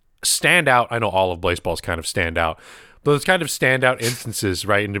those stand out. I know all of baseball's kind of stand out, but those kind of standout instances,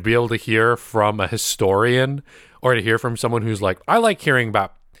 right? And to be able to hear from a historian or to hear from someone who's like, I like hearing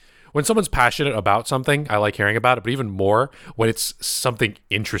about when someone's passionate about something, I like hearing about it, but even more when it's something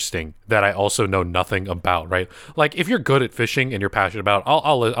interesting that I also know nothing about, right? Like if you're good at fishing and you're passionate about,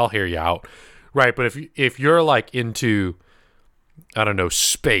 I'll hear you out, right? But if you're like into, I don't know,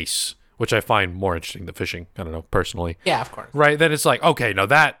 space, which I find more interesting than fishing, I don't know, personally. Yeah, of course. Right, then it's like, okay, no,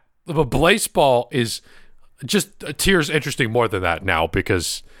 but baseball is just tiers interesting more than that now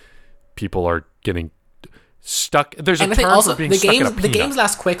because people are getting stuck. There's and a I think term also for being the stuck in a games. The peanut. games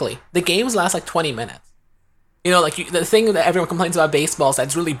last quickly. The games last like 20 minutes. You know, like the thing that everyone complains about baseball is that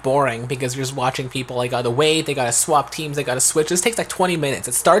it's really boring because you're just watching people. They gotta wait. They gotta swap teams. They gotta switch. This takes like 20 minutes.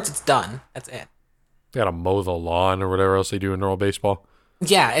 It starts. It's done. That's it. They gotta mow the lawn or whatever else they do in normal baseball.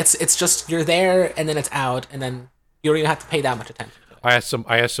 Yeah, it's just you're there and then it's out and then you don't even have to pay that much attention to it. I asked some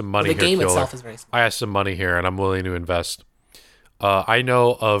money The here. game Keeler. itself is very small. I asked some money here, and I'm willing to invest. I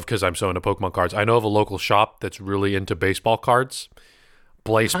know of, because I'm so into Pokemon cards, I know of a local shop that's really into baseball cards,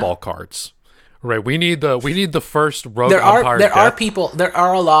 baseball cards. Right, we need the first rogue umpire. There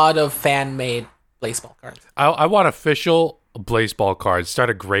are a lot of fan made baseball cards. I want official baseball cards. Start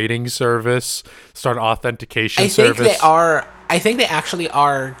a grading service. Start an authentication service. I think they actually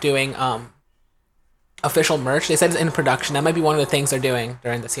are doing official merch. They said it's in production. That might be one of the things they're doing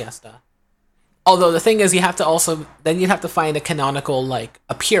during the siesta. Although the thing is, you'd have to find a canonical like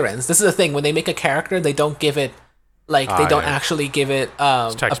appearance. This is the thing: when they make a character, they don't give it actually give it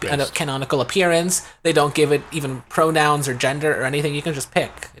a canonical appearance. They don't give it even pronouns or gender or anything. You can just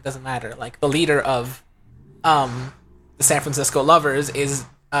pick. It doesn't matter. Like the leader of the San Francisco Lovers is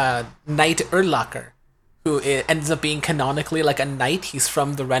Knight Urlacher, who ends up being canonically like a knight. He's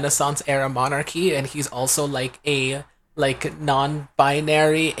from the Renaissance era monarchy, and he's also like a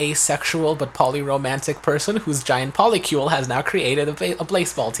non-binary, asexual but polyromantic person whose giant polycule has now created a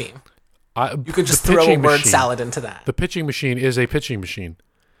baseball team. You could just throw a word salad into that. The pitching machine is a pitching machine.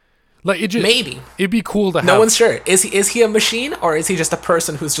 Like maybe it'd be cool to have. No one's sure. Is he a machine or is he just a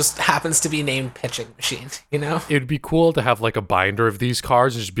person who's just happens to be named pitching machine? You know, it'd be cool to have like a binder of these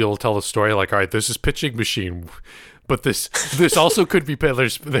cards and just be able to tell the story. Like, all right, this is pitching machine, but this also could be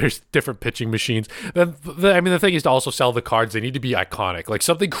there's different pitching machines. Then the thing is to also sell the cards. They need to be iconic. Like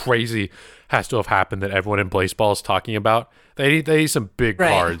something crazy has to have happened that everyone in baseball is talking about. They need some big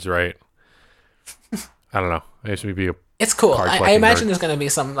cards, right? I don't know. It used to be It's cool. I imagine there's going to be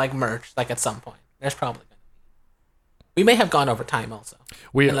some like merch like at some point. There's probably going to be. We may have gone over time also.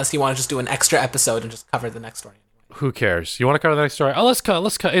 Unless you want to just do an extra episode and just cover the next story. Who cares? You want to cover the next story? Oh, let's cut.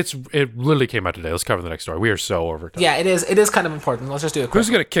 It literally came out today. Let's cover the next story. We are so over time. Yeah, it is. It is kind of important. Let's just do it. Who's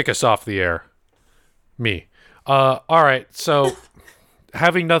going to kick us off the air? Me. All right. So,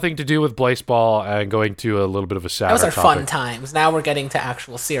 having nothing to do with baseball and going to a little bit of a sad. Those are fun times. Now we're getting to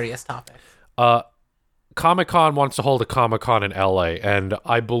actual serious topics. Comic-Con wants to hold a Comic-Con in LA, and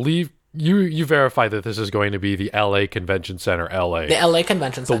I believe you verify that this is going to be the LA Convention Center, LA. The LA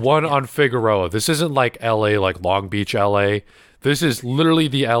Convention Center. The one on Figueroa. This isn't like LA, like Long Beach, LA. This is literally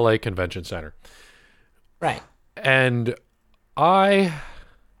the LA Convention Center. Right. And I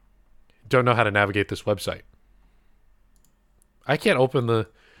don't know how to navigate this website. I can't open the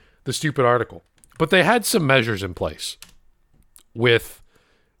stupid article. But they had some measures in place with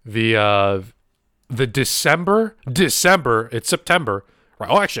the December, it's September, right?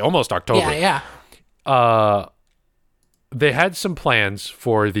 Oh, actually, almost October. Yeah. They had some plans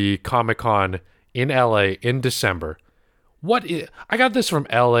for the Comic-Con in LA in December. I got this from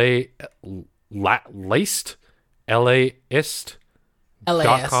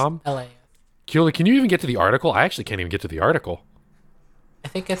LAist.com. LAS. Keely, can you even get to the article? I actually can't even get to the article. I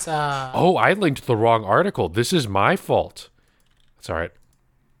think it's Oh, I linked the wrong article. This is my fault. That's all right.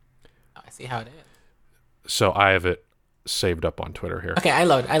 I see how it is. So I have it saved up on Twitter here. Okay, I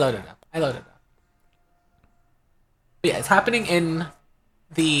loaded up. But yeah, it's happening in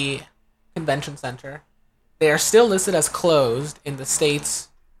the convention center. They are still listed as closed in the state's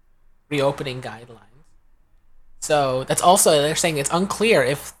reopening guidelines. So that's also, they're saying it's unclear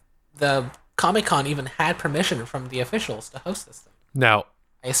if the Comic-Con even had permission from the officials to host this thing. Now,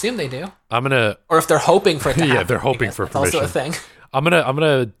 I assume they do. Or if they're hoping for it to happen. Yeah, they're hoping for permission. That's also a thing. I'm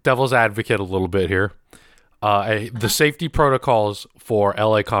gonna devil's advocate a little bit here. The safety protocols for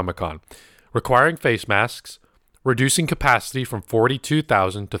LA Comic-Con, requiring face masks, reducing capacity from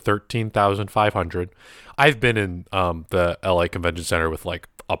 42,000 to 13,500. I've been in the LA Convention Center with like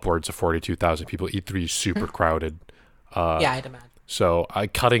upwards of 42,000 people. E3 is super crowded. Yeah, I'd imagine. So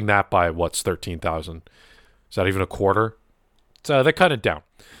cutting that by what's 13,000? Is that even a quarter? So they cut it down.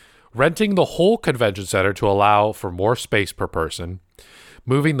 Renting the whole convention center to allow for more space per person,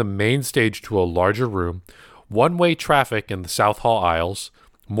 moving the main stage to a larger room, one-way traffic in the South Hall aisles,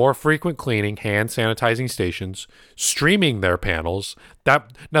 more frequent cleaning, hand sanitizing stations, streaming their panels. Now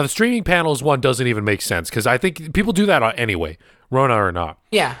the streaming panels one doesn't even make sense because I think people do that anyway, Rona or not.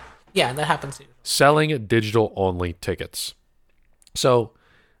 Yeah, that happens too. Selling digital-only tickets. So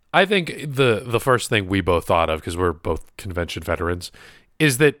I think the first thing we both thought of, because we're both convention veterans,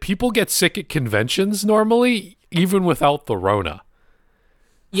 is that people get sick at conventions normally, even without the Rona.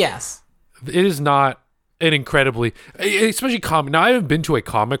 Yes. It is not an incredibly, especially comic. Now I haven't been to a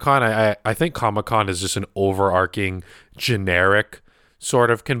Comic-Con. I think Comic-Con is just an overarching, generic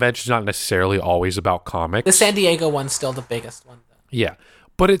sort of convention. It's not necessarily always about comics. The San Diego one's still the biggest one, though. Yeah,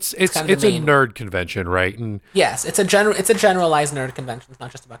 but it's a nerd convention, right? And yes, it's a generalized nerd convention. It's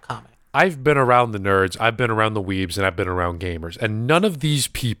not just about comics. I've been around the nerds, I've been around the weebs, and I've been around gamers, and none of these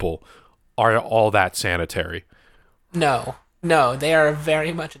people are all that sanitary. No, they are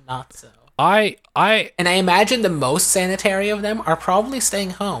very much not so. And I imagine the most sanitary of them are probably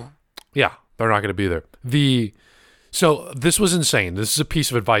staying home. Yeah, they're not going to be there. So this was insane. This is a piece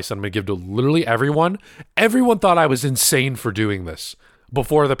of advice I'm going to give to literally everyone. Everyone thought I was insane for doing this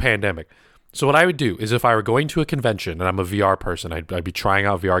before the pandemic. So what I would do is if I were going to a convention and I'm a VR person, I'd be trying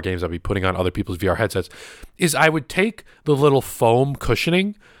out VR games, I'd be putting on other people's VR headsets, is I would take the little foam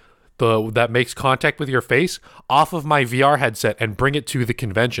cushioning that makes contact with your face off of my VR headset and bring it to the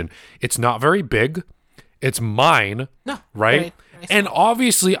convention. It's not very big. It's mine, no, right? Very and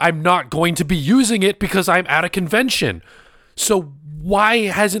obviously I'm not going to be using it because I'm at a convention. So why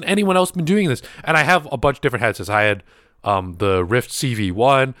hasn't anyone else been doing this? And I have a bunch of different headsets. I had the Rift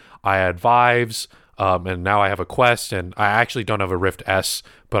CV1, I had Vives, and now I have a Quest, and I actually don't have a Rift S,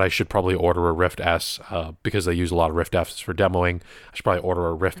 but I should probably order a Rift S because they use a lot of Rift S for demoing. I should probably order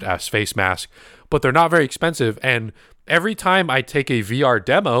a Rift S face mask, but they're not very expensive. And every time I take a VR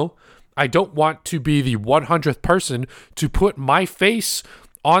demo, I don't want to be the 100th person to put my face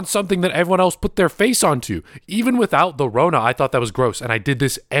on something that everyone else put their face onto. Even without the Rona, I thought that was gross, and I did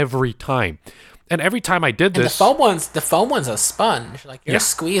this every time. And every time I did this, the foam one's a sponge. Like you're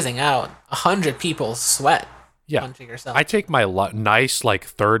squeezing out 100 people's sweat. Yeah, onto yourself. I take my nice like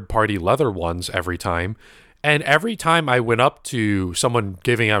third-party leather ones every time, and every time I went up to someone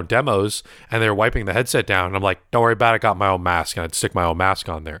giving out demos and they're wiping the headset down, and I'm like, "Don't worry about it. I got my own mask," and I'd stick my own mask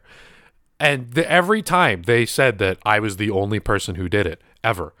on there. And every time they said that I was the only person who did it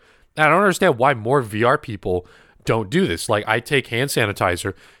ever. And I don't understand why more VR people don't do this. Like, I take hand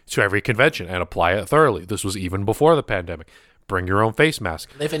sanitizer to every convention and apply it thoroughly. This was even before the pandemic. Bring your own face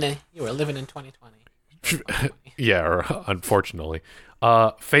mask. You were living in 2020. Yeah, or unfortunately.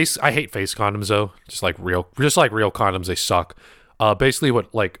 I hate face condoms though. Just like real condoms, they suck. Basically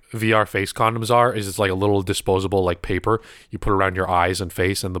what like VR face condoms are is it's like a little disposable like paper you put around your eyes and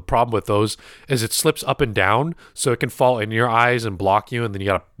face, and the problem with those is it slips up and down so it can fall in your eyes and block you, and then you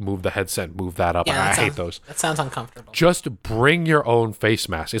gotta move the headset and move that up. Yeah, I hate those. That sounds uncomfortable. Just bring your own face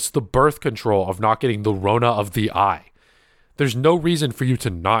mask. It's the birth control of not getting the Rona of the eye. There's no reason for you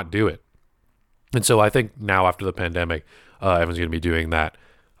to not do it. And so I think now after the pandemic, everyone's gonna be doing that,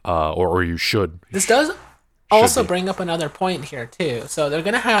 or you should. This does also bring up another point here too. So they're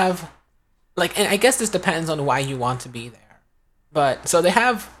gonna have, like, and I guess this depends on why you want to be there, but so they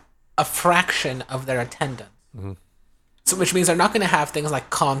have a fraction of their attendance. Mm-hmm. So which means they're not gonna have things like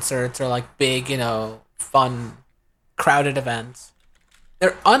concerts or like big, fun, crowded events.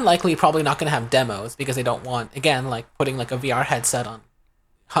 They're unlikely probably not gonna have demos because they don't want, again, like putting like a VR headset on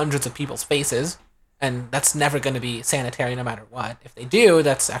hundreds of people's faces, and that's never gonna be sanitary no matter what. If they do,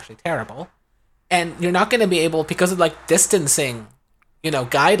 that's actually terrible. And you're not going to be able, because of like distancing,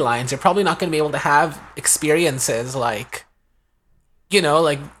 guidelines, you're probably not going to be able to have experiences like,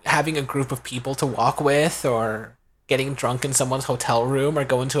 like having a group of people to walk with, or getting drunk in someone's hotel room, or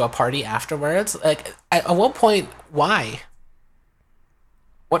going to a party afterwards. Like, at what point, why?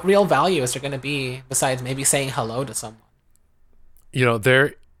 What real value is there going to be besides maybe saying hello to someone?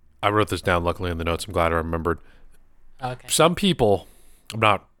 I wrote this down luckily in the notes. I'm glad I remembered. Okay. Some people,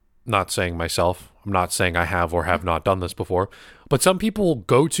 I'm not saying myself, I'm not saying I have or have not done this before, but some people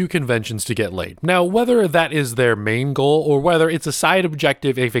go to conventions to get laid. Now, whether that is their main goal or whether it's a side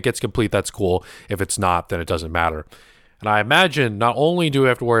objective, if it gets complete, that's cool. If it's not, then it doesn't matter. And I imagine not only do we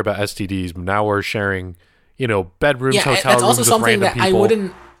have to worry about STDs, but now we're sharing, bedrooms, hotel rooms with random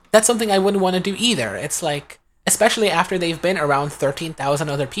people. That's something I wouldn't want to do either. It's like, especially after they've been around 13,000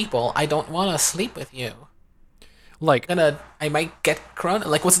 other people, I don't want to sleep with you. Like, I might get corona.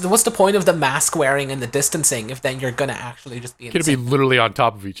 Like, what's the point of the mask wearing and the distancing if then you're gonna actually just be gonna be literally on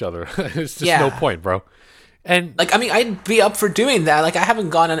top of each other? It's just no point, bro. And like, I mean, I'd be up for doing that. Like, I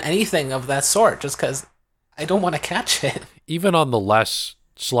haven't gone on anything of that sort just because I don't want to catch it. Even on the less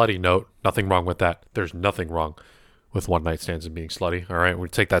slutty note, nothing wrong with that. There's nothing wrong with one night stands and being slutty. All right, we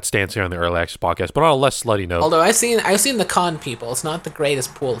take that stance here on the Early Access Podcast. But on a less slutty note, Although I've seen the con people. It's not the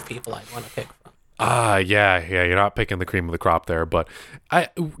greatest pool of people I want to pick from. yeah, you're not picking the cream of the crop there. But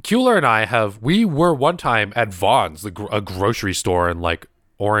Kueller and I we were one time at Vaughn's, a grocery store in like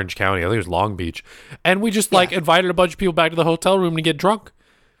Orange County. I think it was Long Beach, and we just like invited a bunch of people back to the hotel room to get drunk.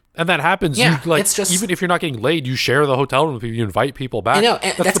 And that happens. Yeah, you, like, it's just, even if you're not getting laid, you share the hotel room with people. You invite people back. I know,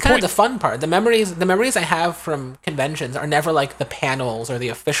 and that's kind point. of the fun part. The memories I have from conventions are never like the panels or the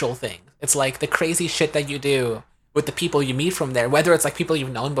official things. It's like the crazy shit that you do with the people you meet from there, whether it's like people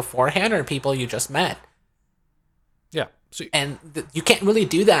you've known beforehand or people you just met. Yeah, so, and you can't really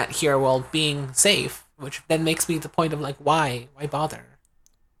do that here while being safe, which then makes me the point of like, why bother?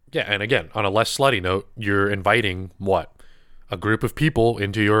 Yeah, and again, on a less slutty note, you're inviting what? A group of people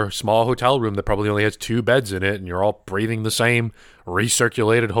into your small hotel room that probably only has 2 beds in it, and you're all breathing the same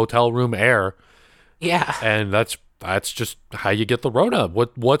recirculated hotel room air. Yeah. And that's just how you get the Rona.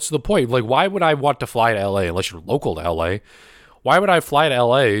 What's the point? Like, why would I want to fly to LA unless you're local to LA? Why would I fly to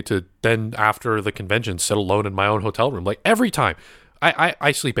LA to then, after the convention, sit alone in my own hotel room? Like, every time.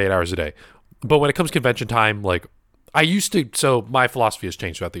 I sleep 8 hours a day. But when it comes convention time, like, I used to, so my philosophy has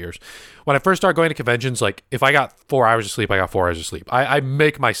changed throughout the years. When I first started going to conventions, like, if I got 4 hours of sleep, I got 4 hours of sleep. I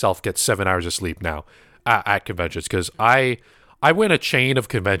make myself get 7 hours of sleep now at conventions, because I went a chain of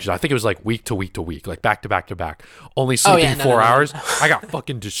conventions. I think it was like week to week to week, like back to back to back. Only sleeping 4 hours. I got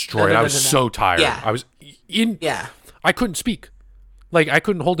fucking destroyed. I was so tired. Yeah. I was I couldn't speak. Like, I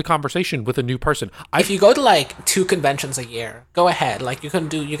couldn't hold a conversation with a new person. If you go to like 2 conventions a year, go ahead. Like, you can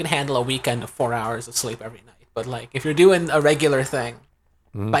handle a weekend of 4 hours of sleep every night. But like, if you're doing a regular thing,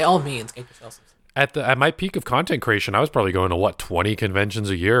 by all means, get yourself some sleep. At my peak of content creation, I was probably going to 20 conventions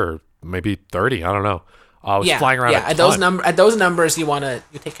a year, or maybe 30. I don't know. I was flying around. Yeah, at those numbers, you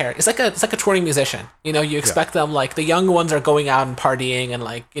take care. It's like a touring musician. You know, you expect them, like, the young ones are going out and partying and,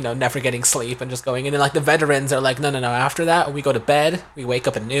 like, you know, never getting sleep and just going. And then like the veterans are like, no. After that, we go to bed, we wake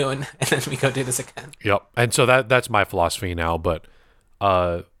up at noon, and then we go do this again. Yep. And so that's my philosophy now. But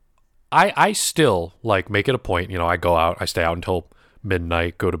I still, like, make it a point. You know, I go out, I stay out until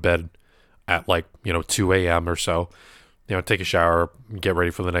midnight, go to bed at, like, 2 a.m. or so. Take a shower, get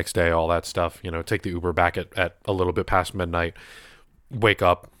ready for the next day, all that stuff. Take the Uber back at a little bit past midnight, wake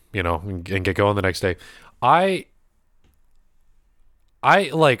up, and get going the next day. I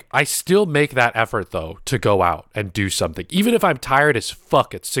still make that effort, though, to go out and do something. Even if I'm tired as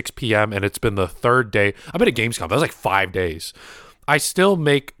fuck at 6 p.m. and it's been the 3rd day. I've been at Gamescom. That was like 5 days. I still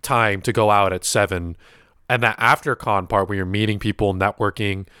make time to go out at 7. And that after con part where you're meeting people,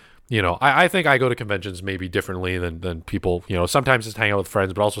 networking, I think I go to conventions maybe differently than people. Sometimes it's hang out with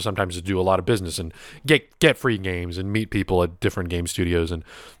friends, but also sometimes to do a lot of business and get free games and meet people at different game studios and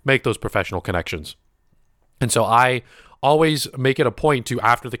make those professional connections. And so I always make it a point to,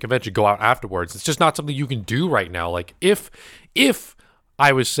 after the convention, go out afterwards. It's just not something you can do right now. Like, if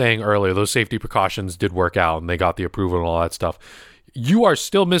I was saying earlier, those safety precautions did work out and they got the approval and all that stuff, you are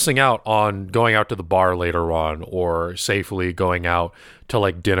still missing out on going out to the bar later on, or safely going out to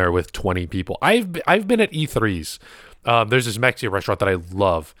like dinner with 20 people. I've been at E3s. There's this Mexican restaurant that I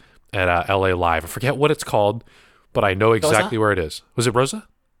love at LA Live. I forget what it's called, but I know exactly where it is. Was it Rosa?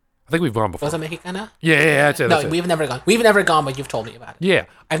 I think we've gone before. Rosa Mexicana? Yeah, that's it. No, we've never gone. We've never gone, but you've told me about it. Yeah.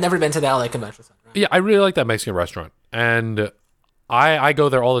 I've never been to the LA Convention Center. Yeah, I really like that Mexican restaurant. And I go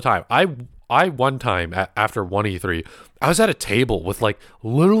there all the time. I one time, after one E3, I was at a table with like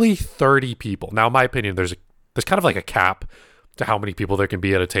literally 30 people. Now, in my opinion, there's kind of like a cap to how many people there can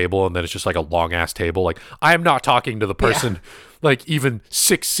be at a table, and then it's just like a long ass table. Like, I am not talking to the person like even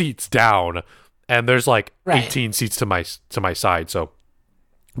 6 seats down, and there's like 18 seats to my side. So,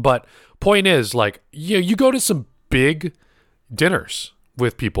 but point is, like, you go to some big dinners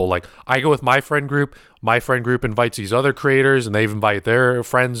with people. Like, I go with my friend group. My friend group invites these other creators, and they invite their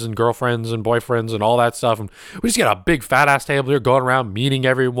friends and girlfriends and boyfriends and all that stuff. And we just get a big fat ass table there, going around meeting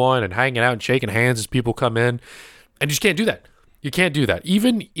everyone and hanging out and shaking hands as people come in. And you just can't do that. You can't do that.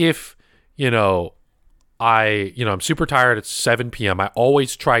 Even if, I'm super tired at 7 p.m., I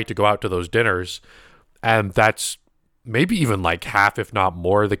always try to go out to those dinners. And that's maybe even like half, if not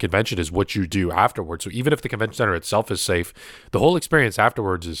more, of the convention is what you do afterwards. So even if the convention center itself is safe, the whole experience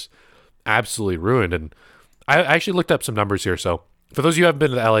afterwards is absolutely ruined. And I actually looked up some numbers here. So for those of you who haven't been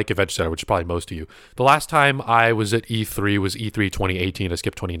to the LA Convention Center, which is probably most of you, the last time I was at E3 was E3 2018. I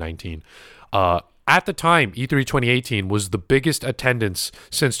skipped 2019. At the time, E3 2018 was the biggest attendance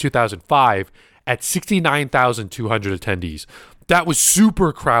since 2005 at 69,200 attendees. that was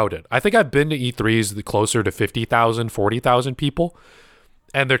super crowded. I think I've been to E3s closer to 50,000, 40,000 people,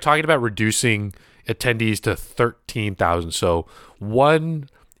 and they're talking about reducing attendees to 13,000. So one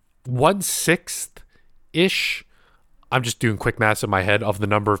sixth ish. I'm just doing quick maths in my head of the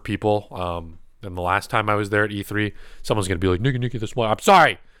number of people. And the last time I was there at E3, someone's gonna be like, Nikki, this one. I'm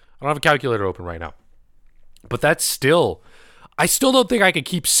sorry, I don't have a calculator open right now. But that's still, I still don't think I could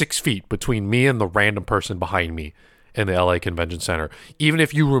keep 6 feet between me and the random person behind me in the LA Convention Center, even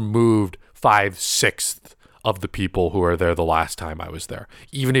if you removed 5/6 of the people who were there the last time I was there.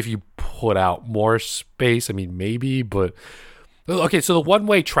 Even if you put out more space, I mean, maybe, but okay. So the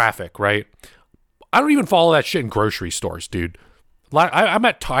one-way traffic, right? I don't even follow that shit in grocery stores, dude.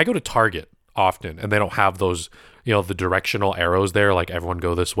 I go to Target often, and they don't have those, the directional arrows there, like everyone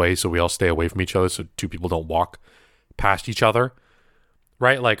go this way, so we all stay away from each other, so two people don't walk past each other.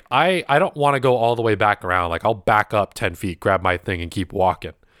 Right? Like, I don't want to go all the way back around. Like, I'll back up 10 feet, grab my thing, and keep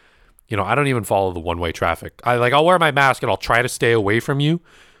walking. I don't even follow the one-way traffic. I'll wear my mask, and I'll try to stay away from you.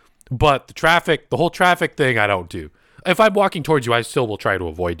 But the whole traffic thing, I don't do. If I'm walking towards you, I still will try to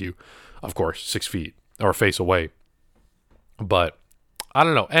avoid you. Of course, 6 feet, or face away. But, I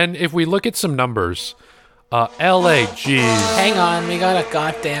don't know. And if we look at some numbers, LA, geez. Hang on, we got a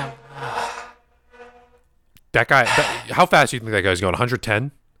goddamn... That guy, how fast do you think that guy's going?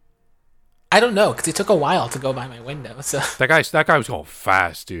 110? I don't know, because he took a while to go by my window. So that guy was going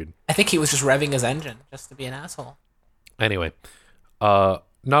fast, dude. I think he was just revving his engine just to be an asshole. Anyway, not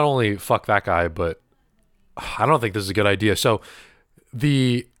only fuck that guy, but I don't think this is a good idea. So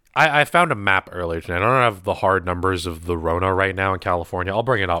I found a map earlier today. I don't have the hard numbers of the Rona right now in California. I'll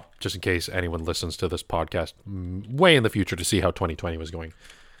bring it up just in case anyone listens to this podcast way in the future to see how 2020 was going.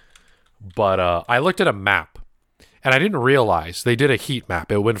 But I looked at a map, and I didn't realize they did a heat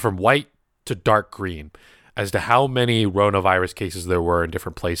map. It went from white to dark green as to how many coronavirus cases there were in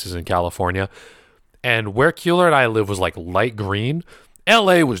different places in California. And where Keeler and I live was like light green.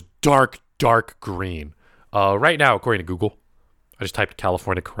 LA was dark green. Right now, according to Google, I just typed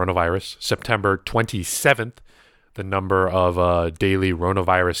California coronavirus. September 27th, the number of daily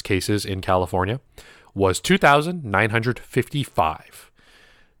coronavirus cases in California was 2,955.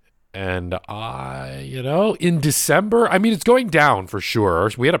 And in December, I mean, it's going down for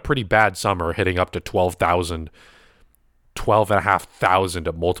sure. We had a pretty bad summer hitting up to 12,500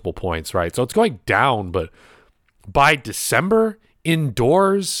 at multiple points, right? So it's going down, but by December,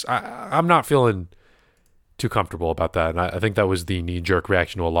 indoors, I'm not feeling too comfortable about that. And I think that was the knee-jerk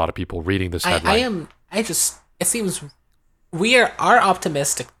reaction to a lot of people reading this headline. It seems our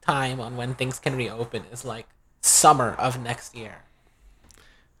optimistic time on when things can reopen is like summer of next year.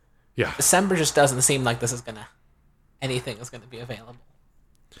 Yeah. December just doesn't seem like anything is going to be available.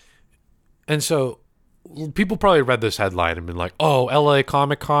 And so people probably read this headline and been like, oh, LA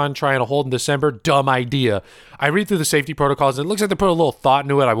Comic-Con trying to hold in December? Dumb idea. I read through the safety protocols, and it looks like they put a little thought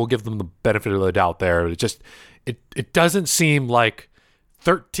into it. I will give them the benefit of the doubt there. It doesn't seem like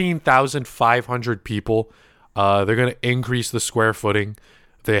 13,500 people. They're going to increase the square footing.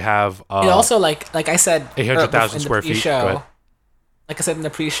 They have... and also, like I said... 800,000 square feet. Go ahead. Like I said in the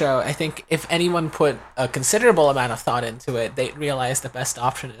pre-show, I think if anyone put a considerable amount of thought into it, they'd realize the best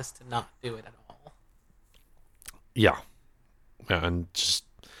option is to not do it at all. Yeah, and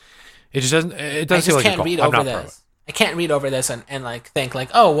it doesn't seem like I can't read over this and like think like,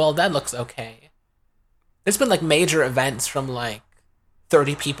 oh well, that looks okay. There's been like major events from like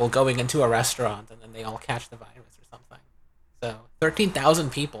 30 people going into a restaurant and then they all catch the virus or something. So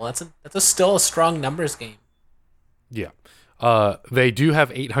 13,000 people, that's still a strong numbers game. Yeah. They do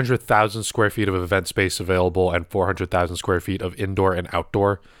have 800,000 square feet of event space available and 400,000 square feet of indoor and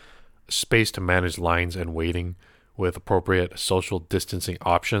outdoor space to manage lines and waiting with appropriate social distancing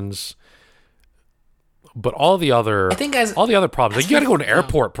options. But all the other problems, like you gotta go to an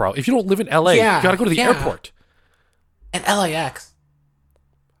airport, bro. If you don't live in LA, you gotta go to the airport. And LAX.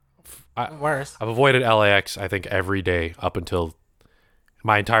 Worse. I've avoided LAX, I think, every day up until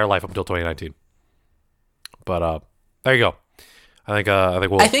my entire life up until 2019. But there you go. I think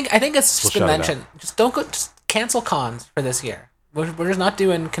it's just convention. Just don't go. Just cancel cons for this year. We're just not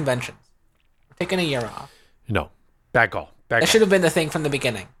doing conventions. We're taking a year off. No, bad call. That should have been the thing from the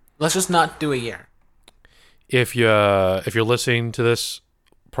beginning. Let's just not do a year. If you're listening to this,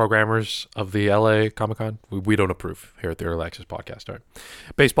 programmers of the LA Comic-Con, we don't approve here at the Early Access Podcast. All right,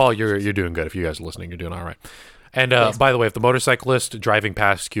 baseball, you're doing good. If you guys are listening, you're doing all right. And by the way, if the motorcyclist driving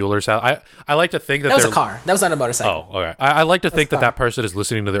past Keeler's house, I like to think that was a car. That was not a motorcycle. Oh, okay. I like to think that person is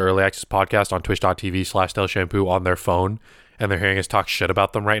listening to the Early Access Podcast on twitch.tv/DelShampoo on their phone, and they're hearing us talk shit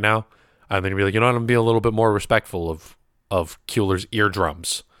about them right now. And then you'll be like, I'm going to be a little bit more respectful of Keeler's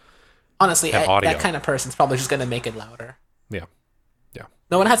eardrums. Honestly, that kind of person's probably just going to make it louder. Yeah.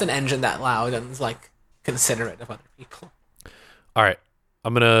 No one has an engine that loud and is like considerate of other people. All right.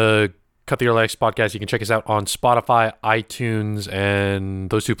 I'm going to cut the Early Access Podcast. You can check us out on Spotify, iTunes, and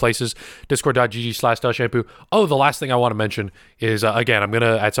those two places. Discord.gg/DellShampoo. Oh, the last thing I want to mention is, again, I'm going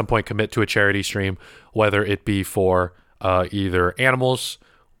to at some point commit to a charity stream, whether it be for either animals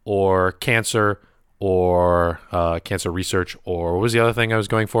or cancer or cancer research, or what was the other thing I was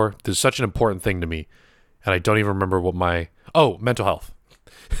going for? This is such an important thing to me, and I don't even remember what mental health.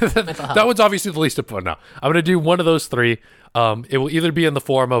 That one's obviously the least important now. I'm going to do one of those three. It will either be in the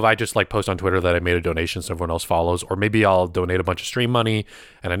form of I just like post on Twitter that I made a donation so everyone else follows, or maybe I'll donate a bunch of stream money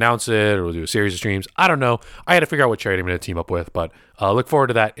and announce it, or we'll do a series of streams. I don't know. I had to figure out what charity I'm going to team up with, but look forward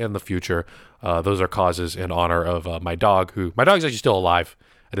to that in the future. Those are causes in honor of my dog, my dog's actually still alive.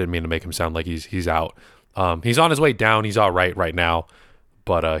 I didn't mean to make him sound like he's out. He's on his way down. He's all right now,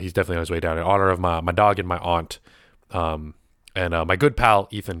 but he's definitely on his way down in honor of my dog and my aunt. And my good pal,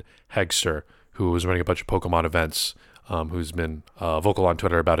 Ethan Hegster, who was running a bunch of Pokemon events, who's been vocal on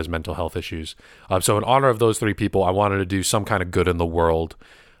Twitter about his mental health issues. So in honor of those three people, I wanted to do some kind of good in the world.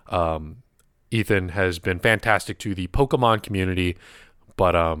 Ethan has been fantastic to the Pokemon community,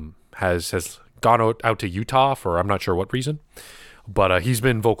 but has gone out to Utah for I'm not sure what reason. But he's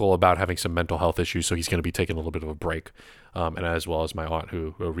been vocal about having some mental health issues, so he's going to be taking a little bit of a break. And as well as my aunt,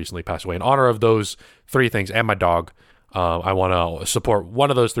 who recently passed away. In honor of those three things, and my dog, I want to support one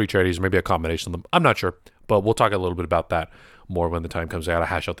of those three charities, or maybe a combination of them. I'm not sure, but we'll talk a little bit about that more when the time comes. I got to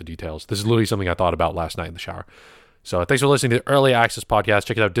hash out the details. This is literally something I thought about last night in the shower. So thanks for listening to the Early Access Podcast.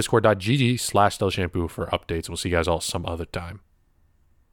 Check it out, discord.gg/DellShampoo for updates. We'll see you guys all some other time.